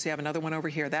color. You can see I have another one over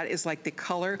here. That is like the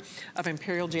color of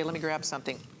Imperial Jade. Let me grab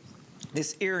something.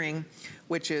 This earring,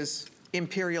 which is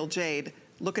Imperial Jade,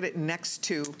 look at it next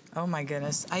to oh my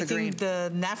goodness. I think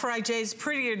the Nephrite Jade is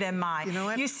prettier than mine. You know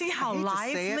what? You see how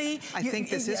lively? I think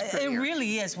this is prettier. It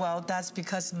really is. Well, that's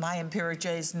because my Imperial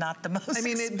Jade is not the most I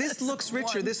mean, this looks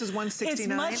richer. one. This is $169. It's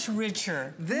much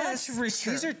richer. Much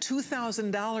richer. These are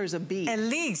 $2,000 a bead. At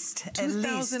least.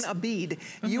 $2,000 a bead.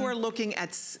 You are looking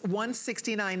at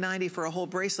 $169.90 for a whole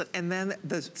bracelet, and then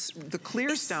the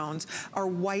clear stones are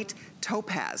white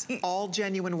topaz, all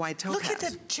genuine white topaz. Look at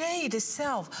the jade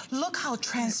itself. Look how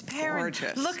transparent.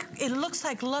 Gorgeous. Look, it looks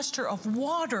like luster of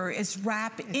water is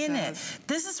wrapped in it.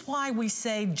 This is why we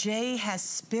say jade has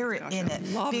spirit in it,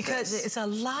 because it's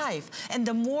alive. And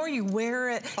the more you wear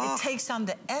it, it takes on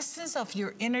the essence of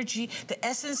your energy, the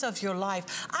essence of your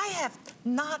life. I have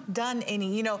not done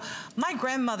any, you know, my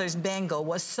grandmother's bangle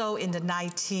was so in the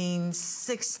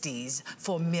 1960s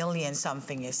for million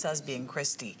something. It says being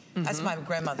Christie. That's my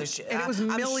grandmother's. And it was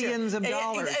millions of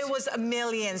dollars. It was a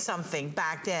million something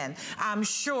back then. I'm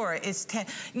sure it's 10.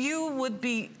 You would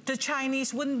be, the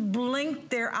Chinese wouldn't blink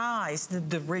their eyes,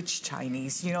 the rich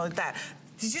Chinese, you know, that.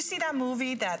 Did you see that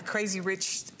movie, that Crazy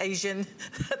Rich Asian,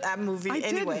 that movie? I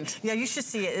didn't. Yeah, you should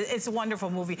see it. It's a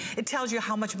wonderful movie. It tells you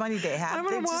how much money they have. I'm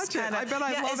gonna watch it. I bet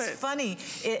I love it. It's funny.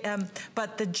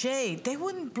 But the jade, they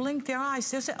wouldn't blink their eyes.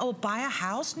 They'll say, oh, buy a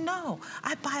house? No,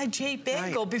 I buy a jade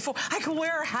bangle before I can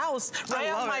wear a house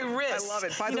right on my wrist. I love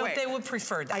it. By the way, they would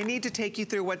prefer that. I need to take you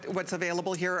through what's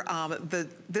available here.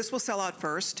 This will sell out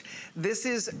first. This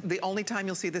is the only time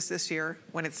you'll see this year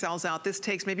when it sells out. This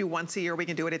takes maybe once a year we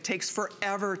can do it. It takes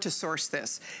forever to source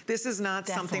this. This is not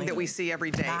something that we see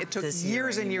every day. It took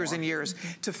years and years and years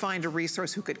to find a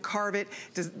resource who could carve it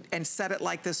and set it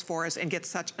like this for us and get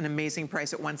such an amazing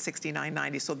price at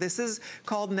 $169.90. So this is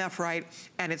called Nephrite,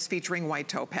 and it's featuring white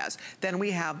topaz. Then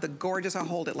we have the gorgeous, I'll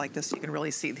hold it like this so you can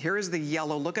really see. Here is the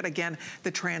yellow. Look at, again,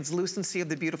 the translucency of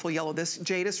the beautiful yellow. This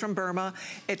jade is from Burma.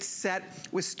 It's set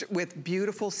with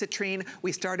beautiful citrine.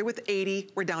 We started with 80,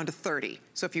 we're down to 30.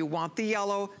 So if you want the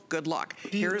yellow, good luck.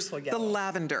 Here's the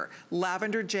lavender.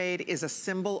 Lavender jade is a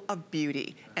symbol of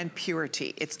beauty and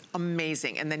purity. It's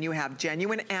amazing. And then you have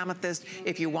genuine amethyst.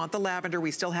 If you want the lavender, we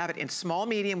still have it in small,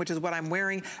 medium, which is what I'm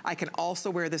wearing. I can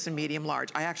also wear this in medium, large.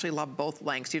 I actually love both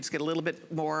lengths. You just get a little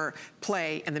bit more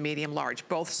play in the medium, large.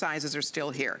 Both sizes are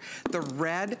still here. The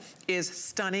red is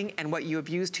stunning, and what you have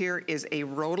used here is a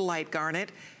rhodolite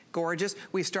garnet. Gorgeous.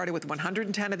 We started with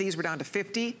 110 of these. We're down to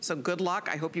 50, so good luck.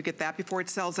 I hope you get that before it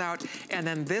sells out. And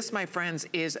then this, my friends,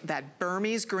 is that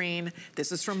Burmese green.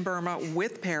 This is from Burma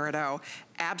with peridot.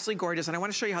 Absolutely gorgeous, and I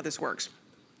want to show you how this works.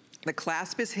 The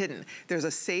clasp is hidden. There's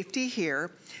a safety here,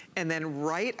 and then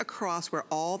right across where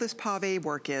all this pave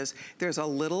work is, there's a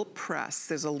little press,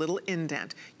 there's a little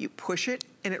indent. You push it,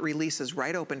 and it releases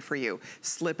right open for you.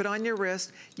 Slip it on your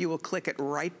wrist. You will click it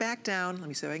right back down. Let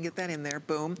me see if I can get that in there.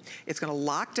 Boom. It's gonna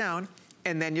lock down,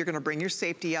 and then you're gonna bring your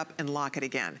safety up and lock it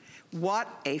again. What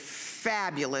a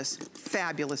fabulous,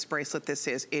 fabulous bracelet this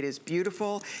is. It is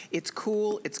beautiful, it's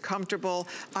cool, it's comfortable.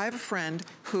 I have a friend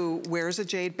who wears a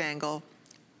jade bangle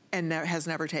and has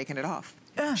never taken it off.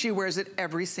 She wears it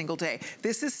every single day.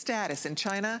 This is status in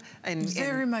China, and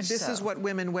very much this is what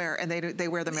women wear, and they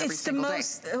wear them every single day.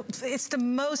 It's the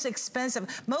most expensive.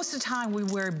 Most of the time we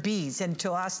wear beads, and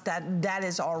to us that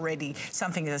is already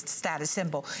something that's a status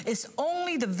symbol. It's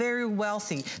only the very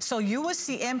wealthy. So you will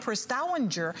see Empress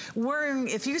Dowager wearing,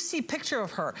 if you see a picture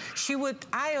of her, she would,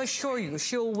 I assure you,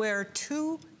 she'll wear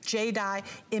 2 jadeite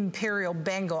imperial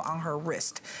bangle on her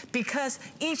wrist, because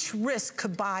each wrist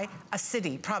could buy a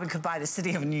city, probably could buy the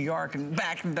city of New York and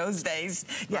back in those days.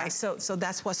 Yeah, right. So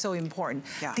that's what's so important.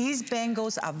 Yeah. These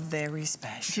bangles are very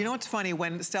special. You know what's funny?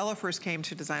 When Stella first came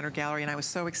to Designer Gallery, and I was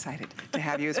so excited to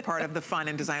have you as part of the fun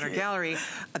in Designer Gallery,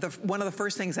 one of the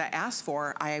first things I asked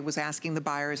for, I was asking the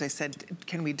buyers, I said,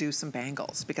 can we do some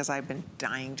bangles? Because I've been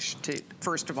dying to,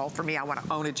 first of all, for me, I want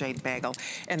to own a jade bangle.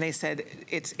 And they said,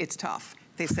 it's tough.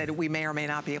 They said we may or may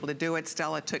not be able to do it.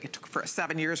 Stella, it took for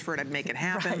 7 years for her to make it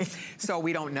happen. Right. So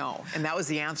we don't know. And that was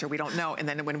the answer, we don't know. And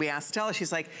then when we asked Stella,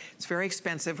 she's like, it's very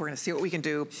expensive. We're gonna see what we can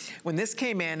do. When this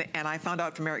came in and I found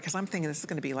out from Eric, because I'm thinking this is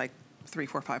gonna be like $300,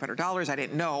 $400, $500. I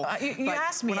didn't know. You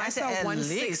asked me, when I said at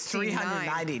least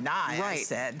 $399. Right. I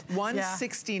said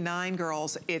 $169,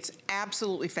 girls. It's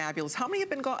absolutely fabulous. How many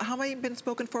have been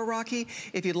spoken for, Rocky?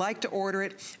 If you'd like to order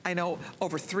it, I know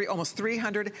over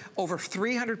 300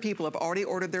 people have already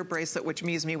ordered their bracelet, which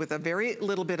means me with a very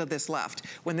little bit of this left.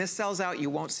 When this sells out, you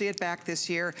won't see it back this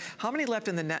year. How many left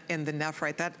in the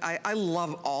nephrite? That I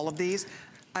love all of these.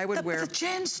 I would wear the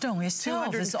gemstone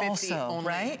itself is also only,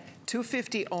 right.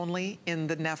 $250 only in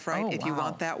the nephrite if you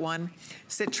want that one.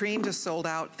 Citrine just sold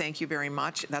out. Thank you very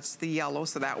much. That's the yellow,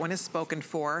 so that one is spoken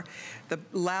for. The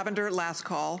lavender, last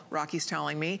call, Rocky's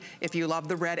telling me. If you love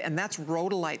the red, and that's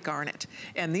rhodolite garnet.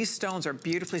 And these stones are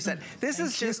beautifully set. This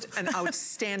is just an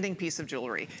outstanding piece of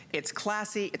jewelry. It's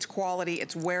classy, it's quality,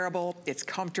 it's wearable, it's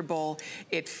comfortable,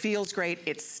 it feels great,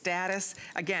 it's status.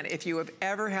 Again, if you have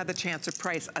ever had the chance to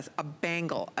price a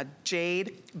bangle, a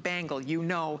jade bangle, you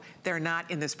know they're not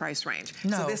in this price range.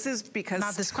 No, so this is because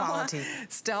not this quality.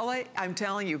 Stella, I'm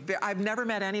telling you, I've never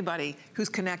met anybody who's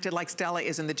connected like Stella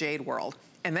is in the jade world.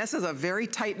 And this is a very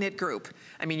tight-knit group.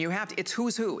 I mean, you have to, it's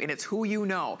who's who, and it's who you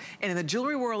know. And in the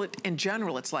jewelry world in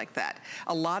general, it's like that.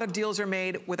 A lot of deals are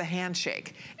made with a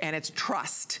handshake, and it's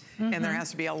trust. And there has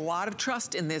to be a lot of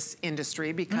trust in this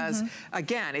industry because,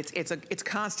 again, it's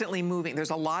constantly moving.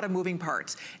 There's a lot of moving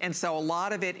parts. And so a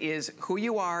lot of it is who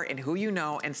you are and who you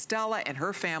know. And Stella and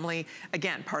her family,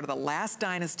 again, part of the last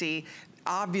dynasty,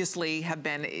 obviously have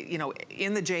been, you know,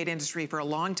 in the jade industry for a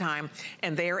long time,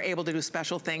 and they are able to do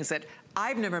special things that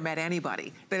I've never met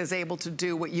anybody that is able to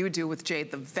do what you do with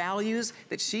jade. The values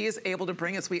that she is able to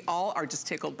bring us, we all are just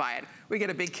tickled by it. We get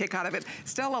a big kick out of it.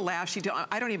 Stella laughs.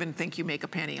 I don't even think you make a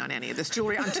penny on any of this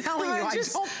jewelry. I'm telling you, I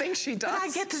don't think she does. But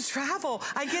I get to travel.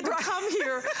 I get to come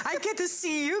here. I get to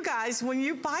see you guys when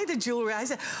you buy the jewelry. I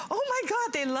say, oh my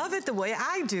God, they love it the way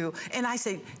I do. And I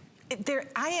say,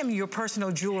 I am your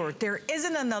personal jeweler. There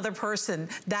isn't another person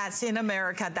that's in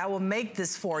America that will make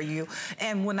this for you.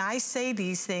 And when I say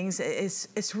these things,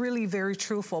 it's really very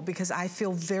truthful because I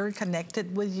feel very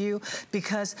connected with you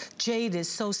because jade is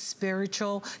so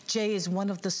spiritual. Jade is one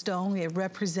of the stones. It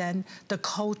represents the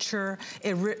culture.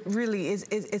 It really is.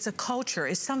 It's a culture.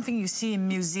 It's something you see in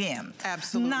museum.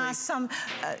 Absolutely. Not some,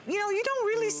 you know, you don't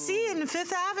really see it in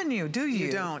Fifth Avenue, do you?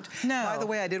 You don't. No. By the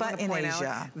way, I did want to point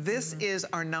out, this is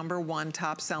our #1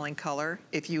 top selling color.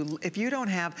 If you don't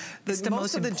have the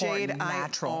most of the jade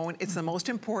natural. I own, it's the most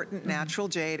important natural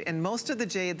jade, and most of the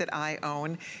jade that I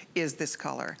own is this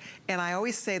color. And I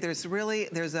always say there's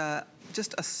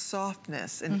just a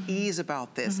softness and ease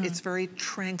about this. It's very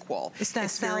tranquil. It's that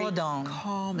celadon.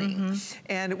 Calming.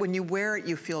 And when you wear it,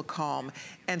 you feel calm.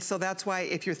 And so that's why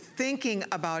if you're thinking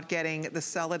about getting the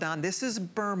celadon, this is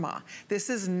Burma.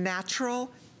 This is natural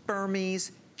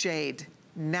Burmese jade.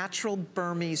 Natural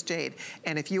Burmese jade.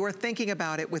 And if you are thinking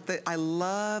about it I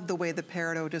love the way the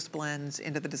peridot just blends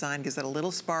into the design, gives it a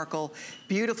little sparkle,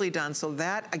 beautifully done. So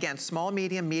that, again, small,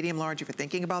 medium, large, if you're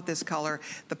thinking about this color,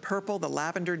 the purple, the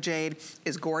lavender jade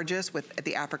is gorgeous with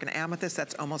the African amethyst,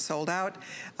 that's almost sold out.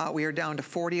 We are down to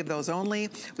 40 of those only.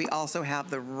 We also have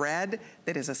the red,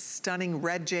 that is a stunning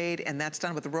red jade, and that's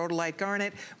done with the rhodolite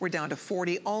garnet. We're down to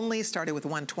 40 only, started with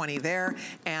 120 there.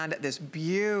 And this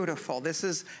beautiful, this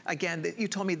is, again, you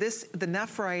told me the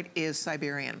nephrite is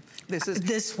Siberian.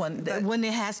 This one, when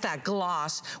it has that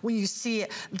gloss, when you see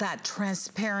it, that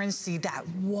transparency, that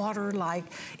water-like,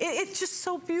 it's just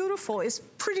so beautiful. It's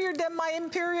prettier than my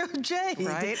imperial jade.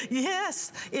 Right?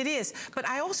 Yes, it is. But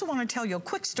I also want to tell you a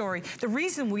quick story. The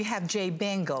reason we have jade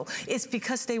bangle is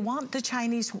because they want the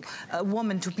Chinese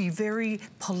woman to be very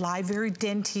polite, very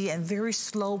dainty, and very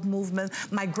slow movement.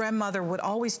 My grandmother would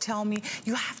always tell me,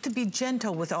 you have to be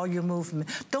gentle with all your movement.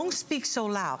 Don't speak so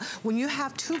loud. When you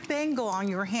have two bangle on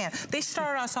your hand, they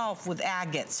start us off with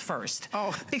agates first.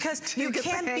 Oh, because you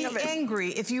can't be angry.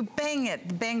 If you bang it,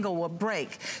 the bangle will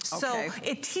break. So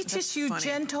it teaches you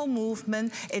gentle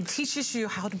movement. It teaches you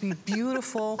how to be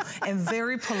beautiful and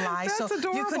very polite. That's so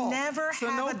adorable. you could never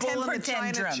have a temper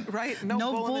tantrum. Right?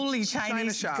 No bully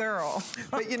Chinese girl.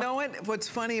 But you know what? What's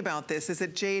funny about this is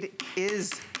that jade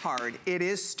is hard. It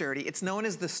is sturdy. It's known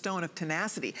as the stone of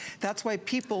tenacity. That's why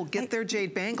people get their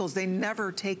jade bangles. They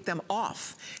never take them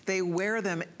off. They wear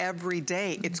them every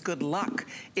day. It's good luck.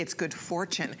 It's good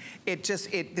fortune.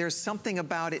 There's something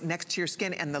about it next to your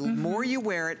skin, and the more you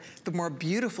wear it, the more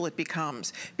beautiful it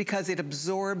becomes because it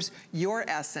absorbs your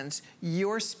essence,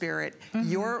 your spirit,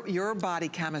 your body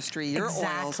chemistry, your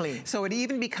oils. So it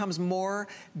even becomes more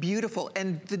beautiful.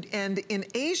 And in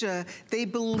Asia, they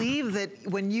believe that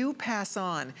when you pass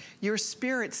on fun. Your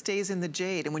spirit stays in the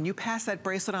jade, and when you pass that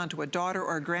bracelet on to a daughter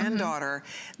or a granddaughter,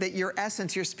 that your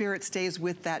essence, your spirit stays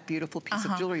with that beautiful piece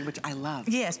of jewelry, which I love.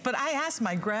 Yes, but I asked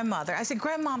my grandmother, I said,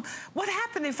 Grandmom, what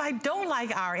happened if I don't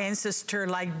like our ancestor,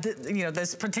 like, you know,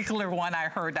 this particular one I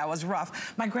heard that was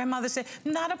rough? My grandmother said,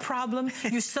 not a problem.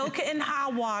 You soak it in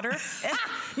hot water.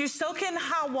 You soak it in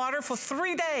hot water for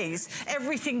 3 days.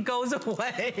 Everything goes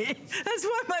away. That's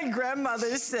what my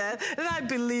grandmother said, and I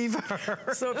believe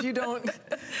her. So if you don't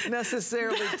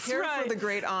necessarily care for the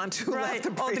great aunt who left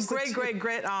the bracelet. Oh, the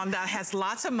great aunt that has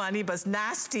lots of money but's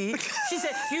nasty. She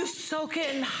said, you soak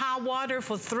it in hot water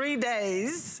for 3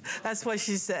 days. That's what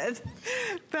she said.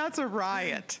 That's a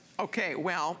riot. Okay,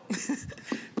 well,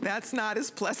 that's not as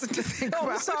pleasant to think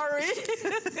about. Oh, sorry.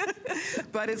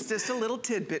 But it's just a little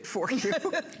tidbit for you.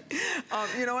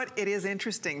 You know what? It is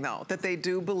interesting, though, that they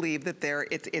do believe that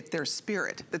it's their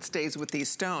spirit that stays with these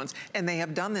stones, and they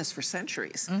have done this for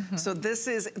centuries. So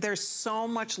there's so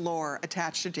much lore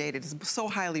attached to jade. It is so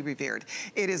highly revered.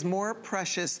 It is more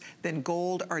precious than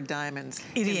gold or diamonds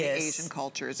in the Asian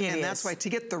cultures. And that's why, to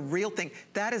get the real thing,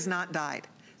 that is not dyed.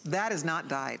 That is not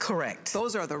dyed. Correct.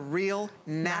 Those are the real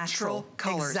natural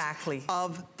colors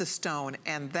of the stone,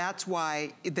 and that's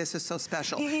why this is so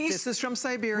special. This is from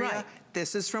Siberia.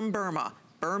 This is from Burma.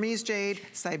 Burmese jade,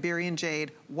 Siberian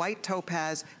jade, white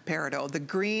topaz, peridot. The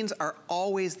greens are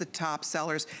always the top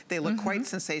sellers. They look quite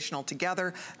sensational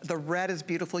together. The red is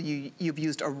beautiful. You've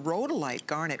used a rhodolite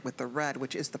garnet with the red,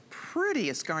 which is the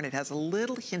prettiest garnet. It has a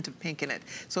little hint of pink in it.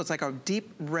 So it's like a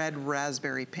deep red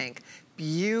raspberry pink.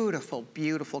 Beautiful,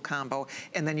 beautiful combo.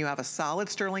 And then you have a solid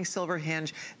sterling silver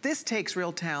hinge. This takes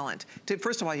real talent.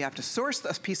 First of all, you have to source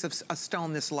a piece of a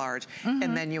stone this large,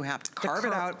 and then you have to carve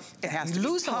it out. It has to be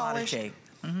polished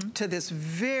to this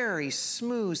very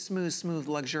smooth,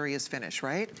 luxurious finish,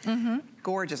 right?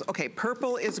 Gorgeous. Okay,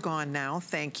 purple is gone now,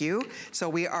 thank you.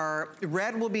 So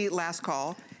red will be last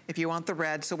call. If you want the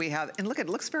red, so we have, and look, it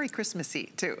looks very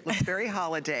Christmassy too. It looks very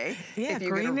holiday. If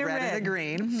you get a red and a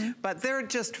green. But they're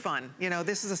just fun. You know,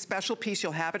 this is a special piece.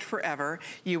 You'll have it forever.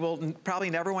 You will probably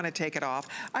never want to take it off.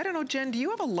 I don't know, Jen, do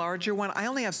you have a larger one? I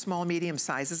only have small, medium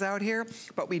sizes out here,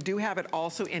 but we do have it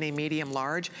also in a medium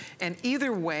large. And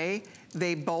either way,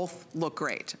 they both look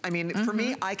great. I mean, for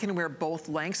me, I can wear both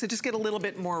lengths, so just get a little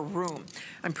bit more room.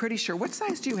 I'm pretty sure. What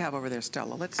size do you have over there,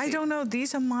 Stella? Let's see. I don't know.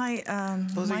 These are my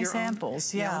my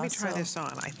samples. Yeah, let me try this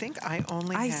on. I think I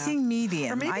only have... I see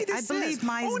medium. Or maybe this I believe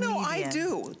mine's medium. Oh, no, I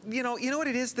do. You know what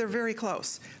it is? They're very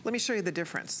close. Let me show you the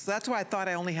difference. So that's why I thought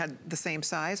I only had the same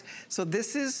size. So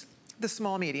this is the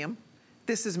small medium.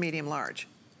 This is medium large.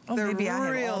 Oh, they're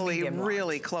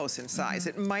really close in size.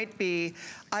 It might be,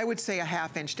 I would say, a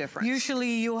 ½ inch difference.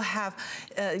 Usually you'll have,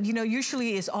 you know,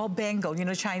 usually it's all bangle, you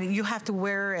know, China. You have to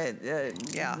wear it,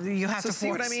 you have to see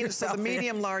what I mean? So the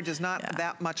medium large is not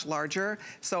that much larger.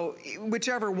 So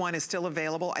whichever one is still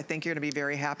available, I think you're gonna be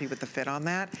very happy with the fit on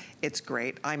that. It's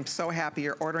great. I'm so happy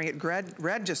you're ordering it.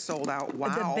 Red just sold out, wow.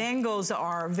 The bangles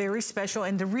are very special,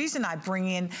 and the reason I bring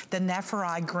in the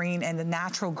nephrite green and the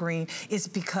natural green is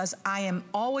because I am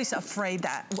always afraid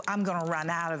that I'm gonna run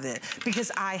out of it,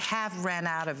 because I have ran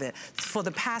out of it. For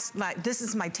the past, like, this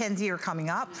is my 10th year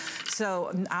coming up,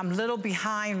 so I'm a little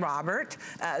behind Robert.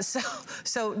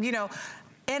 So you know,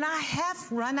 and I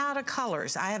have run out of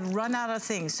colors. I have run out of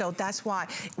things. So that's why,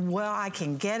 well, I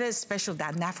can get it, especially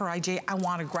that nephrite jade, I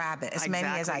want to grab it as many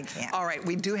as I can. All right,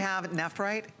 we do have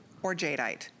nephrite or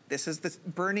jadeite. This is the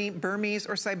Burmese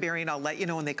or Siberian. I'll let you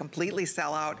know when they completely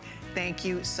sell out. Thank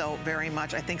you so very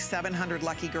much. I think 700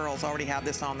 lucky girls already have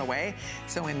this on the way,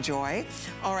 so enjoy.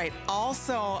 All right,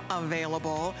 also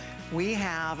available, we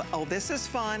have, oh, this is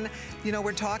fun. You know,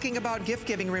 we're talking about gift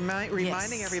giving,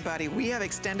 reminding everybody, we have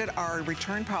extended our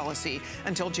return policy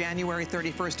until January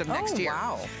 31st of next year.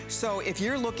 Wow. So if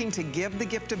you're looking to give the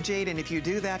gift of jade, and if you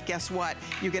do that, guess what?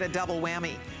 You get a double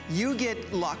whammy. You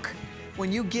get luck. When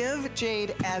you give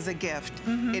jade as a gift,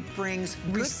 it brings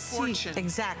good fortune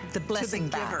the blessing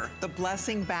to the giver, the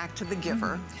blessing back to the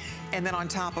giver. And then on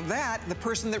top of that, the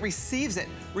person that receives it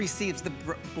receives the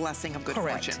blessing of good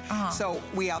fortune. So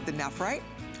we have the nephrite,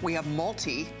 we have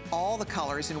multi, all the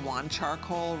colors in one,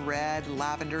 charcoal, red,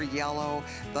 lavender, yellow,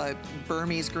 the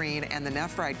Burmese green, and the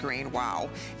nephrite green, wow.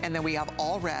 And then we have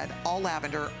all red, all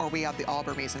lavender, or we have the all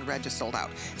Burmese, and red just sold out.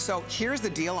 So here's the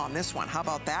deal on this one. How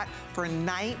about that? For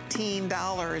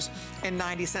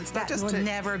 $19.90. That will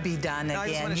never be done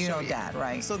again, you know that,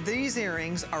 right? So these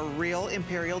earrings are real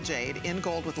imperial jade in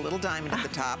gold with a little diamond at the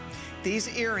top.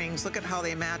 These earrings, look at how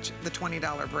they match the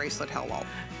 $20 bracelet, hello.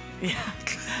 Yeah.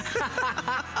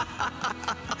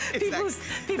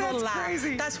 people laugh.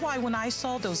 Crazy. That's why when I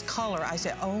saw those color, I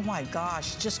said, oh my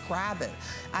gosh, just grab it.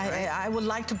 I would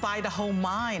like to buy the whole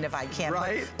mine if I can,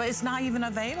 right. but it's not even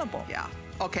available. Yeah.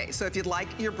 Okay, so if you'd like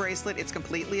your bracelet, it's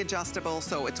completely adjustable,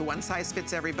 so it's one size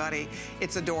fits everybody.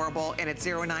 It's adorable, and it's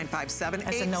 095780.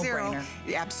 That's a no-brainer.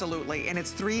 Absolutely, and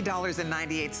it's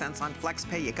 $3.98 on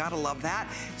FlexPay. You gotta love that.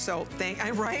 So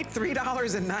right,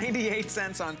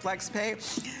 $3.98 on FlexPay.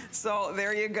 So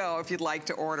there you go if you'd like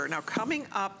to order. Now coming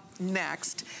up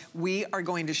next, we are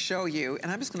going to show you,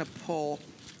 and I'm just gonna pull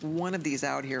one of these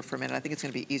out here for a minute. I think it's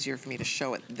gonna be easier for me to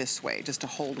show it this way, just to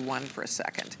hold one for a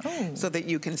second, so that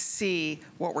you can see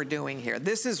what we're doing here.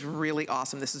 This is really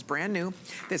awesome. This is brand new.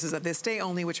 This is a this day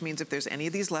only, which means if there's any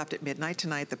of these left at midnight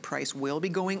tonight, the price will be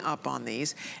going up on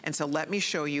these. And so let me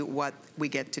show you what we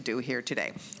get to do here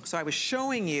today. So I was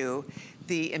showing you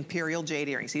the Imperial Jade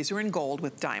earrings. These are in gold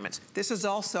with diamonds. This is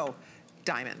also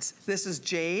diamonds. This is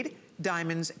jade,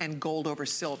 diamonds, and gold over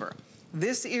silver.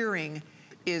 This earring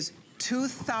is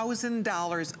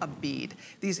 $2,000 a bead.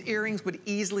 These earrings would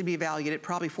easily be valued at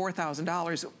probably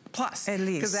 $4,000 plus. At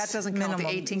least. Because that doesn't count the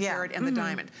 18 karat and the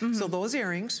diamond. So those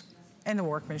earrings and the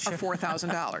workmanship are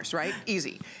 $4,000, right?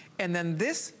 Easy. And then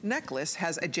this necklace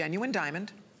has a genuine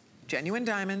diamond, genuine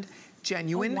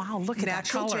wow, look at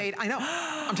natural that color. jade. I know,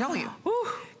 I'm telling you.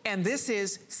 And this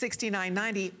is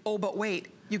 $69.90. Oh, but wait,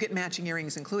 you get matching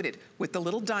earrings included with the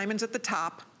little diamonds at the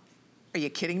top. Are you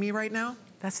kidding me right now?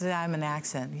 That's the diamond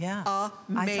accent, yeah.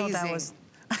 Amazing. I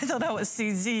thought that was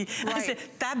CZ. Right. I said,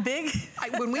 that big?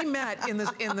 When we met in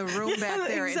the room back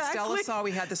there, exactly. and Stella saw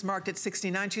we had this marked at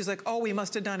 69, she's like, oh, we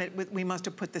must have done it, we must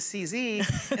have put the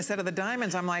CZ instead of the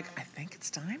diamonds. I'm like, I think it's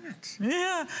diamonds.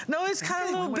 Yeah, no, it's kind of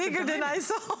a little bigger than I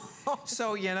saw.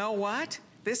 So you know what?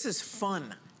 This is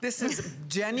fun. This is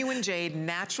genuine jade,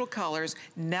 natural colors,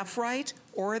 nephrite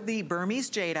or the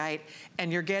Burmese jadeite,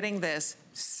 and you're getting this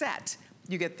set.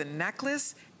 You get the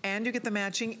necklace and you get the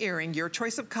matching earring, your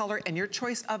choice of color and your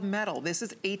choice of metal. This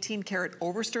is 18 karat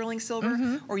over sterling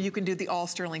silver, or you can do the all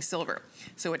sterling silver.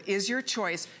 So it is your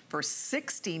choice for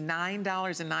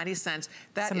 $69.90.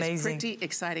 That is pretty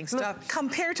exciting stuff. Look,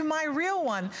 compared to my real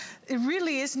one, it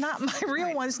really is not my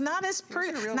real one. It's not as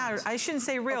pretty. No, I shouldn't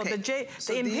say real. Okay.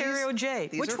 The Imperial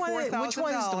Jade. Which one is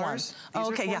the one? Oh,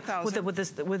 okay, yeah, with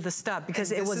the stud,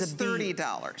 because it was a bead.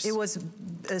 $30. It was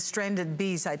stranded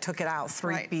beads. I took it out,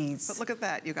 three beads. But look at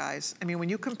that, you guys. I mean, when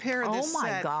you compare this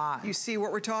set, you see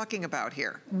what we're talking about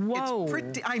here. Whoa. It's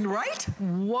pretty, right?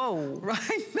 Whoa.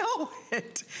 I know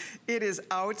it. It is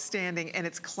outstanding, and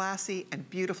it's classy and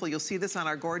beautiful. You'll see this on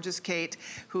our gorgeous Kate,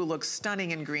 who looks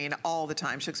stunning in green all the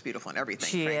time. She looks beautiful in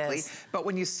everything, frankly. But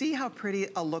when you see how pretty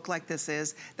a look like this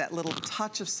is, that little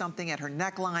touch of something at her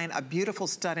neckline, a beautiful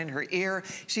stud in her ear.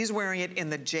 She's wearing it in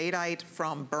the jadeite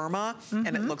from Burma,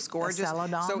 and it looks gorgeous.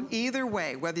 So either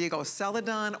way, whether you go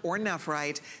Celadon or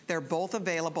nephrite, they're both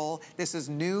available. This is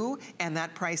new, and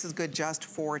that price is good just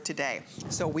for today.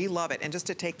 So we love it. And just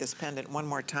to take this pendant one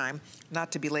more time,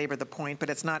 not to belabor the point, but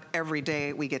it's not every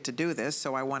day we get to do this,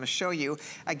 so I want to show you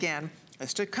again,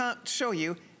 just to show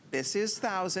you, this is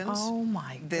thousands. Oh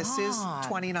my God. This is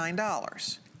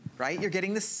 $29, right? You're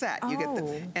getting the set. You get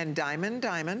the, and diamond.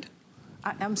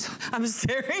 I'm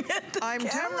staring at the I'm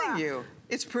telling you.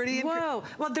 It's pretty. Whoa!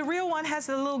 Well, the real one has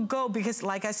a little gold because,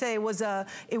 like I say, it was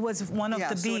one of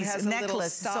the beads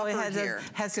necklace, so it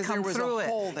has come through it.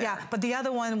 Yeah, but the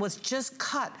other one was just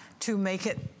cut to make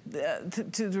it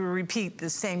to repeat the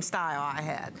same style I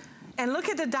had. And look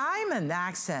at the diamond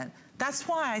accent. That's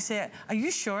why I said, "Are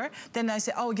you sure?" Then I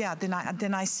said, "Oh yeah."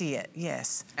 Then I see it.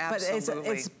 Yes, absolutely.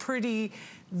 But it's pretty.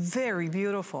 Very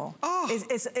beautiful. Oh,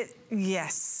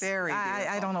 yes. Very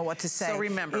beautiful. I don't know what to say. So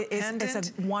remember, it's a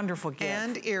wonderful gift.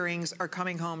 And earrings are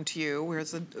coming home to you.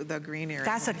 Where's the green earring?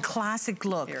 That's a classic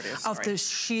look of the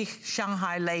chic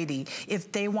Shanghai lady.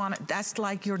 If they want it, that's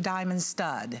like your diamond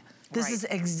stud. This is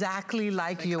exactly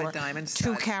like your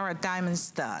 2-carat diamond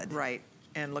stud. Right.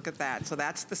 And look at that. So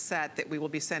that's the set that we will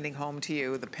be sending home to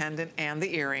you, the pendant and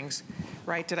the earrings.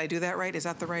 Right? Did I do that right? Is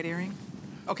that the right earring?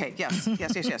 Okay, yes,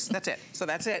 that's it. So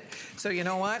that's it. So you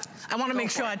know what? I want to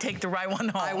make sure I take the right one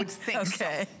home. I would think so.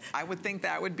 I would think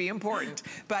that would be important.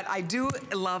 But I do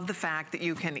love the fact that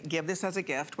you can give this as a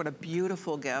gift. What a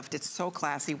beautiful gift. It's so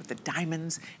classy with the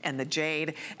diamonds and the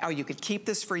jade. Or you could keep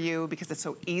this for you because it's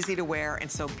so easy to wear and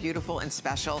so beautiful and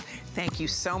special. Thank you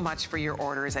so much for your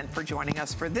orders and for joining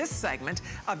us for this segment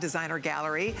of Designer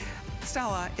Gallery.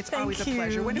 Stella, it's Thank always you. a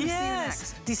pleasure. When do we see you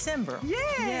Yes, next? December. Yay!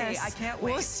 Yes. I can't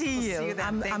wait. We'll see you. See you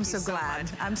then. I'm so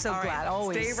glad. much. I'm so All glad, right,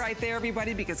 always. Stay right there,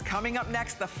 everybody, because coming up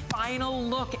next, the final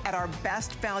look at our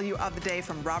best value of the day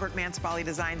from Robert Manspali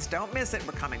Designs. Don't miss it.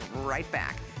 We're coming right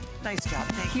back. Nice job.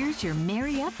 Thank you. Here's your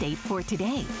Merry update for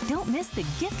today. Don't miss the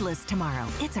gift list tomorrow.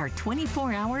 It's our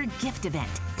 24-hour gift event.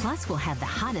 Plus, we'll have the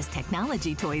hottest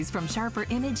technology toys from Sharper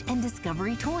Image and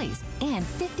Discovery Toys. And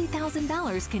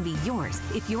 $50,000 can be yours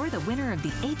if you're the winner of the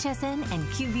HSN and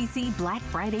QVC Black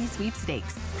Friday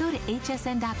sweepstakes. Go to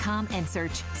hsn.com and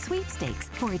search sweepstakes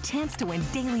for a chance to win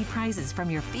daily prizes from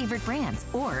your favorite brands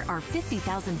or our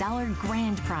 $50,000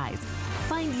 grand prize.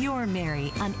 Find your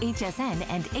Merry on HSN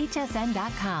and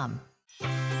hsn.com.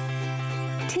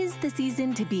 'Tis the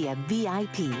season to be a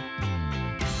VIP.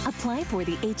 Apply for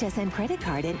the HSN credit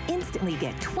card and instantly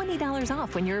get $20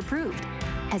 off when you're approved.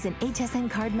 As an HSN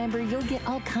card member, you'll get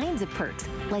all kinds of perks,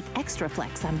 like extra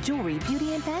flex on jewelry,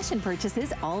 beauty, and fashion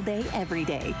purchases all day, every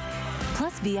day.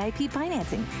 Plus VIP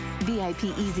financing,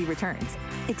 VIP easy returns,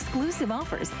 exclusive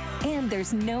offers, and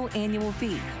there's no annual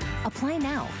fee. Apply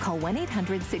now. Call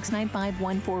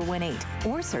 1-800-695-1418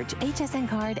 or search HSN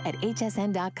card at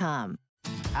hsn.com.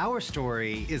 Our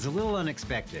story is a little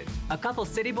unexpected. A couple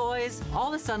city boys, all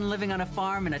of a sudden living on a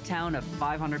farm in a town of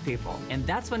 500 people. And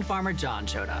that's when Farmer John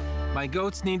showed up. My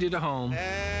goats needed a home.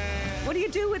 What do you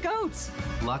do with goats?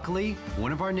 Luckily,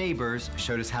 one of our neighbors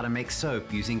showed us how to make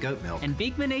soap using goat milk. And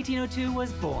Beekman 1802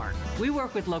 was born. We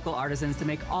work with local artisans to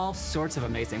make all sorts of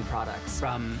amazing products,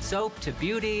 from soap to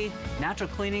beauty, natural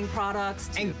cleaning products,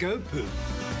 to and goat poop.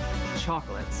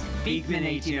 chocolates. Beekman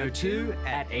 1802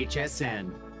 at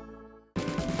HSN.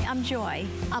 I'm Joy.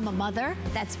 I'm a mother,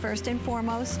 that's first and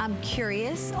foremost. I'm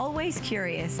curious, always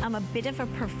curious. I'm a bit of a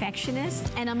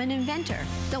perfectionist, and I'm an inventor.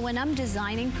 So when I'm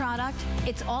designing product,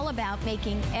 it's all about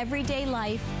making everyday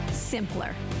life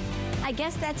simpler. I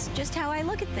guess that's just how I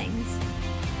look at things.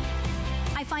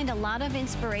 I find a lot of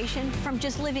inspiration from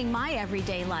just living my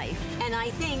everyday life. And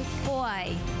I think,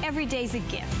 boy, every day's a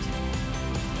gift.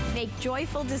 Make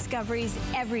joyful discoveries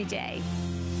every day.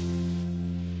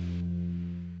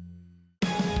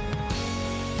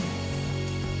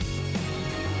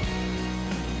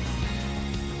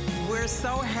 We're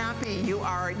so happy you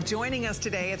are joining us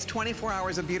today. It's 24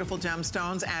 hours of beautiful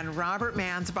gemstones, and Robert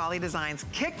Manspali Designs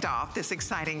kicked off this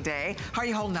exciting day. How are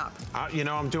you holding up? You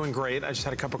know, I'm doing great. I just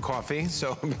had a cup of coffee,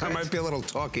 so I might be a little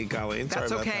talky, Colleen. That's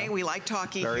Sorry about okay. that. We like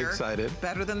talky here. Very excited.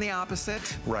 Better than the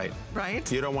opposite. Right.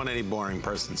 Right? You don't want any boring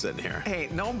person sitting here. Hey,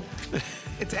 no,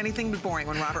 it's anything but boring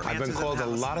when Robert Mans I've been is in called the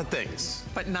a house. lot of things.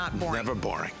 But not boring. Never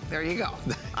boring. There you go.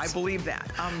 I believe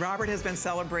that. Robert has been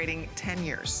celebrating 10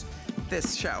 years.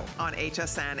 This show on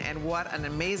HSN, and what an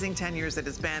amazing 10 years it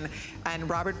has been. And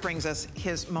Robert brings us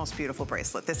his most beautiful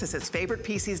bracelet. This is his favorite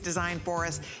piece he's designed for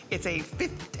us. It's a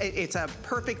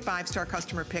perfect 5-star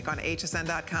customer pick on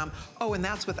hsn.com. Oh, and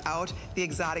that's without the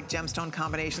exotic gemstone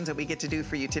combinations that we get to do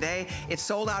for you today. It's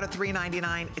sold out at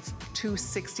 $399. It's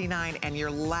 $269, and your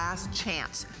last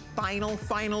chance.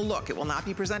 Final look. It will not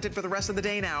be presented for the rest of the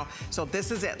day now. So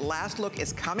this is it. Last look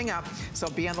is coming up. So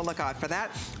be on the lookout for that.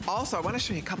 Also, I want to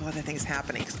show you a couple other things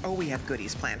happening. Oh, we have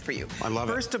goodies planned for you. I love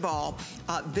it. First of all,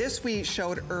 this we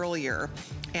showed earlier,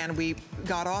 and we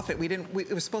got off it.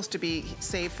 It was supposed to be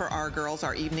saved for our girls,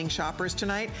 our evening shoppers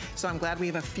tonight. So I'm glad we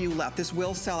have a few left. This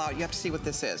will sell out. You have to see what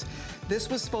this is. This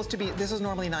was supposed to be, this is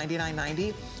normally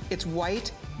 $99.90. It's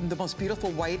white, the most beautiful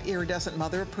white iridescent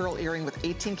mother of pearl earring with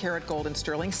 18 karat gold and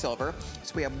sterling silver.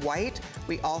 So we have white.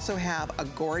 We also have a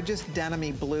gorgeous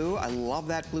denim-y blue. I love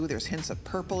that blue. There's hints of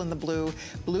purple in the blue.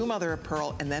 Blue mother of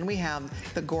pearl. And then we have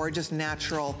the gorgeous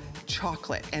natural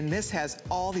chocolate. And this has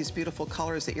all these beautiful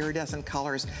colors, the iridescent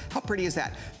colors. How pretty is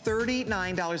that?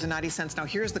 $39.90. Now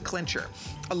here's the clincher.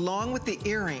 Along with the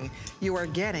earring, you are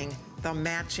getting the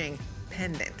matching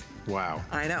pendant. Wow.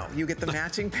 I know. You get the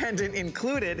matching pendant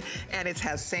included, and it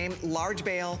has same large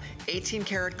bail, 18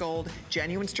 karat gold,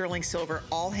 genuine sterling silver,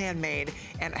 all handmade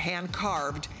and hand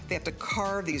carved. They have to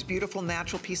carve these beautiful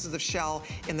natural pieces of shell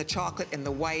in the chocolate and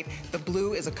the white. The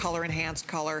blue is a color enhanced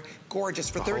color. Gorgeous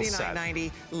for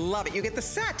 $39.90. Love it. You get the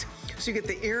set. So you get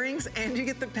the earrings and you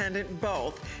get the pendant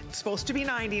both. It's supposed to be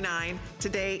 $99.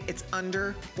 Today it's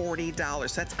under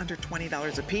 $40. That's under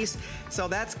 $20 a piece. So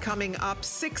that's coming up,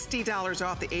 $60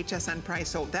 off the HSN price.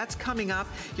 So that's coming up.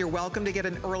 You're welcome to get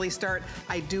an early start.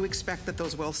 I do expect that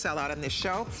those will sell out in this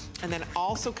show. And then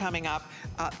also coming up,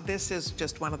 this is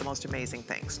just one of the most amazing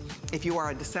things. If you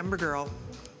are a December girl,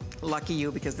 Lucky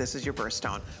you, because this is your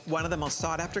birthstone. One of the most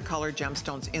sought after colored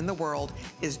gemstones in the world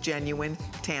is genuine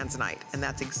tanzanite. And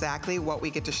that's exactly what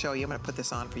we get to show you. I'm gonna put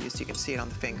this on for you so you can see it on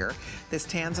the finger. This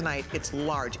tanzanite, it's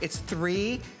large. It's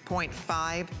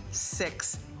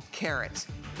 3.56 carats.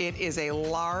 It is a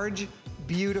large,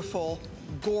 beautiful,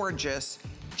 gorgeous,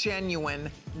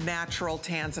 genuine, natural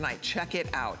tanzanite. Check it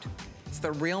out. It's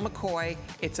the real McCoy.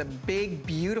 It's a big,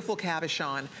 beautiful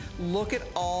cabochon. Look at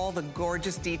all the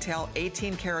gorgeous detail,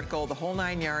 18 karat gold, the whole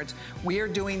 9 yards. We are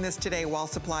doing this today while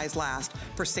supplies last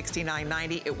for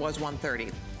 $69.90. It was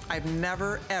 $130. I've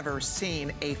never, ever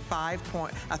seen a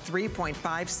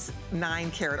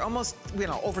 3.59 carat, almost, you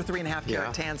know, over 3.5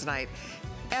 carat tanzanite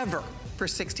ever for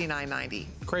 $69.90.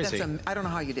 Crazy. I don't know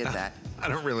how you did that. I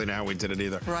don't really know how we did it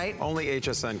either. Right? Only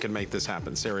HSN can make this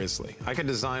happen, seriously. I could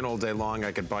design all day long,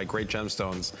 I could buy great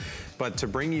gemstones, but to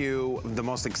bring you the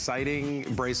most exciting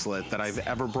bracelet that I've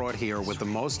ever brought here with the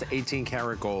most 18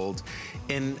 karat gold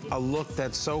in a look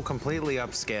that's so completely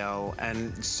upscale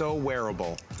and so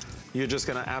wearable, you're just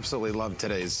gonna absolutely love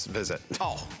today's visit.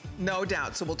 Oh, no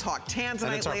doubt. So we'll talk tanzanite later on.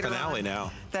 And it's our finale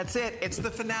now. That's it. It's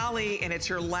the finale, and it's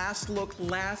your last look,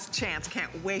 last chance.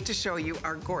 Can't wait to show you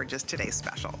our gorgeous today's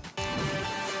special.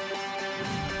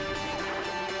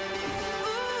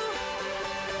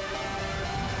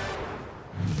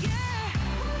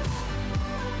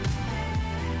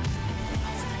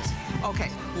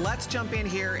 Okay, let's jump in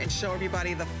here and show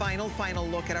everybody the final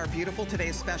look at our beautiful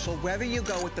today's special. Whether you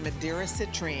go with the Madeira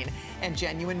citrine and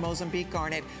genuine Mozambique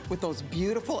garnet with those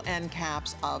beautiful end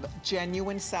caps of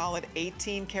genuine solid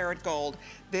 18 karat gold,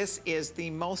 this is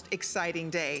the most exciting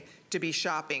day to be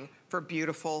shopping for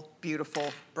beautiful,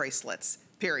 beautiful bracelets.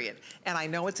 Period. And I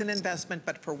know it's an investment,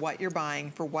 but for what you're buying,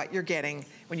 for what you're getting,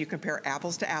 when you compare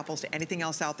apples to anything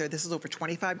else out there, this is over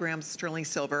 25 grams of sterling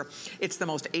silver. It's the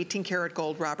most 18 karat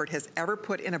gold Robert has ever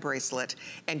put in a bracelet,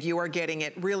 and you are getting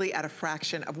it really at a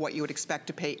fraction of what you would expect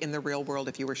to pay in the real world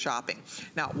if you were shopping.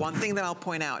 Now, one thing that I'll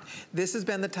point out, this has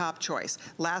been the top choice.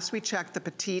 Last we checked, the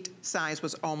petite size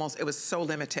was it was so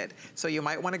limited. So you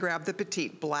might want to grab the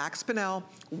petite. Black spinel,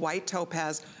 white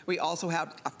topaz. We also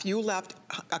have a few left,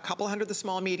 a couple hundred the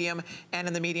small medium, and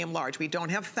in the medium large. We don't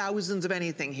have thousands of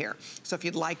anything here. So if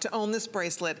you'd like to own this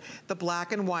bracelet, the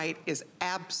black and white is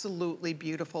absolutely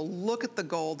beautiful. Look at the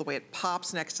gold, the way it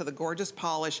pops next to the gorgeous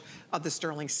polish of the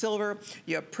sterling silver.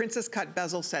 You have princess cut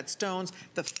bezel set stones.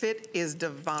 The fit is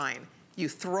divine. You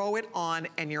throw it on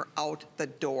and you're out the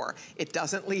door. It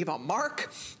doesn't leave a mark.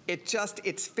 It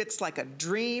fits like a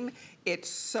dream. It's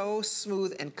so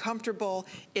smooth and comfortable.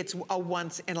 It's a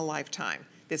once in a lifetime.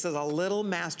 This is a little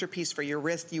masterpiece for your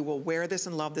wrist. You will wear this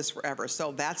and love this forever.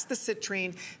 So that's the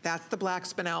citrine, that's the black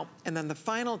spinel, and then the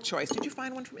final choice, did you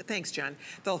find one for me? Thanks, Jen.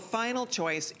 The final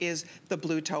choice is the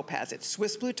blue topaz. It's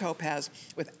Swiss blue topaz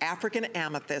with African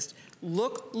amethyst.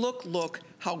 Look, look, look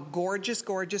how gorgeous,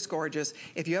 gorgeous, gorgeous.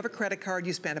 If you have a credit card,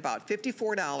 you spend about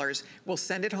 $54. We'll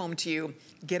send it home to you.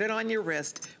 Get it on your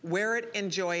wrist, wear it,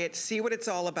 enjoy it, see what it's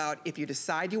all about. If you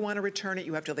decide you want to return it,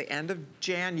 you have till the end of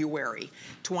January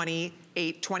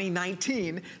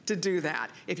 2019 to do that.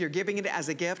 If you're giving it as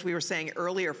a gift, we were saying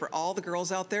earlier, for all the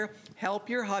girls out there, help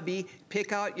your hubby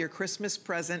pick out your Christmas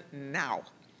present now.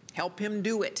 Help him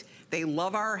do it. They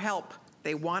love our help.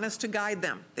 They want us to guide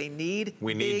them. They need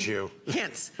We need you.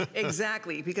 hints.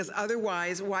 Exactly, because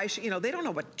otherwise, why should, they don't know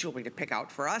what jewelry to pick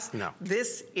out for us. No.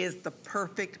 This is the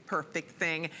perfect, perfect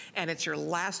thing, and it's your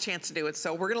last chance to do it.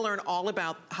 So we're gonna learn all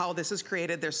about how this is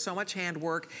created. There's so much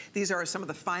handwork. These are some of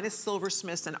the finest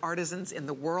silversmiths and artisans in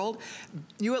the world.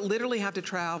 You literally have to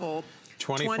travel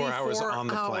 24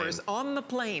 hours on the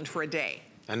plane for a day.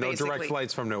 And no direct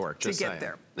flights from Newark, just to get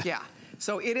there. Yeah.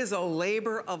 So it is a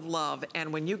labor of love,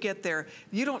 and when you get there,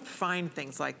 you don't find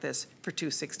things like this for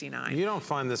 $269. You don't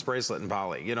find this bracelet in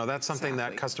Bali. That's something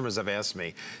that customers have asked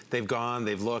me. They've gone,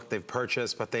 they've looked, they've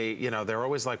purchased, but they're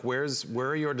always like, where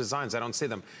are your designs? I don't see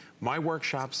them. My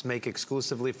workshops make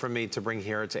exclusively for me to bring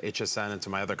here to HSN and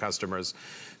to my other customers.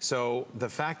 So the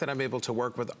fact that I'm able to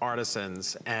work with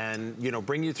artisans and,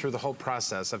 bring you through the whole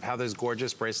process of how this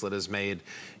gorgeous bracelet is made,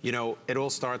 it all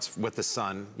starts with the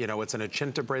sun. It's an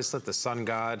Achinta bracelet, the sun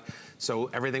god. So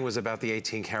everything was about the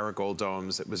 18 karat gold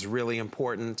domes. It was really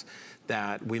important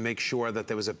that we make sure that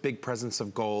there was a big presence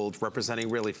of gold representing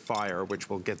really fire, which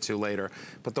we'll get to later.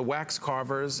 But the wax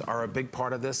carvers are a big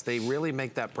part of this. They really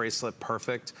make that bracelet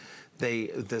perfect.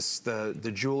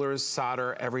 The jewelers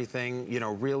solder everything, you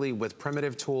know, really with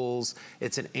primitive tools.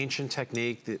 It's an ancient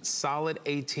technique. The solid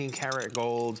 18 karat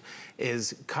gold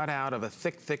is cut out of a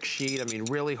thick sheet. I mean,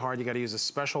 really hard. You got to use a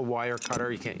special wire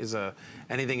cutter. You can't use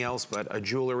anything else but a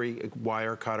jewelry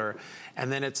wire cutter.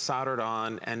 And then it's soldered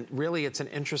on. And really, it's an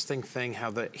interesting thing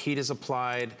how the heat is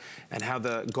applied and how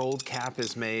the gold cap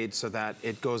is made so that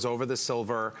it goes over the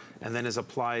silver and then is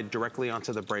applied directly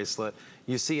onto the bracelet.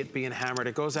 You see it being hammered.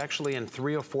 It goes actually in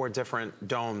 3 or 4 different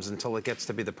domes until it gets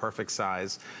to be the perfect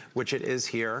size, which it is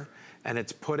here. And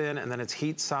it's put in, and then it's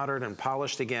heat soldered and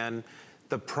polished again.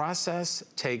 The process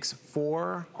takes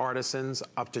 4 artisans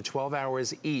up to 12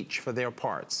 hours each for their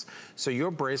parts. So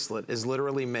your bracelet is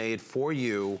literally made for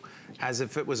you as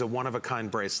if it was a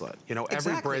one-of-a-kind bracelet. You know,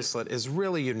 Exactly. Every bracelet is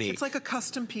really unique. It's like a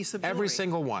custom piece of jewelry. Every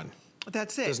single one.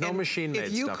 That's it. There's no machine-made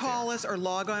stuff If you call here. us or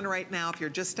log on right now, if you're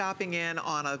just stopping in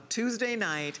on a Tuesday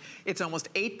night, it's almost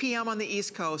 8 p.m. on the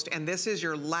East Coast, and this is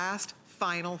your last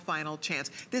final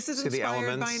chance. This is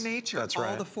inspired by nature. That's all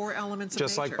right. the 4 elements of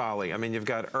Just nature. like Bali. I mean, you've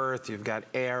got earth, you've got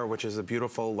air, which is a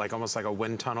beautiful, like almost like a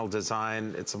wind tunnel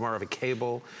design. It's more of a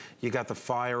cable. You got the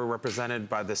fire represented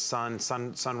by the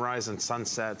sunrise and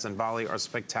sunsets, and Bali are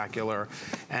spectacular.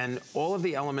 And all of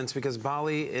the elements, because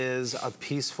Bali is a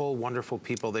peaceful, wonderful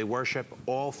people. They worship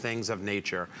all things of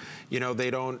nature. You know,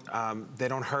 they don't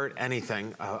hurt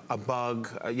anything. A bug,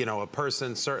 you know, a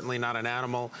person, certainly not an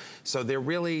animal. So they're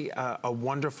really a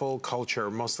wonderful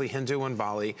culture, mostly Hindu in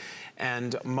Bali,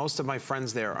 and most of my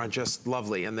friends there are just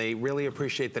lovely, and they really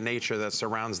appreciate the nature that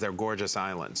surrounds their gorgeous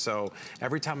island. So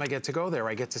every time I get to go there,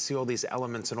 I get to see all these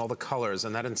elements and all the colors,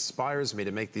 and that inspires me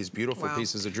to make these beautiful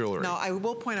pieces of jewelry. Now, I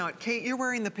will point out, Kate, you're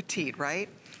wearing the petite, right?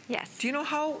 Yes. Do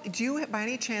you by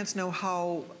any chance know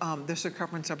how the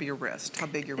circumference of your wrist, how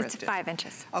big your wrist is? It's 5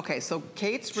 inches. Okay, so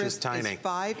Kate's wrist tiny. is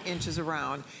 5 inches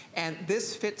around, and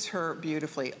this fits her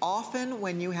beautifully. Often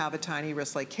when you have a tiny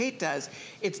wrist like Kate does,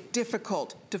 it's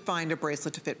difficult to find a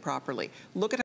bracelet to fit properly. Look at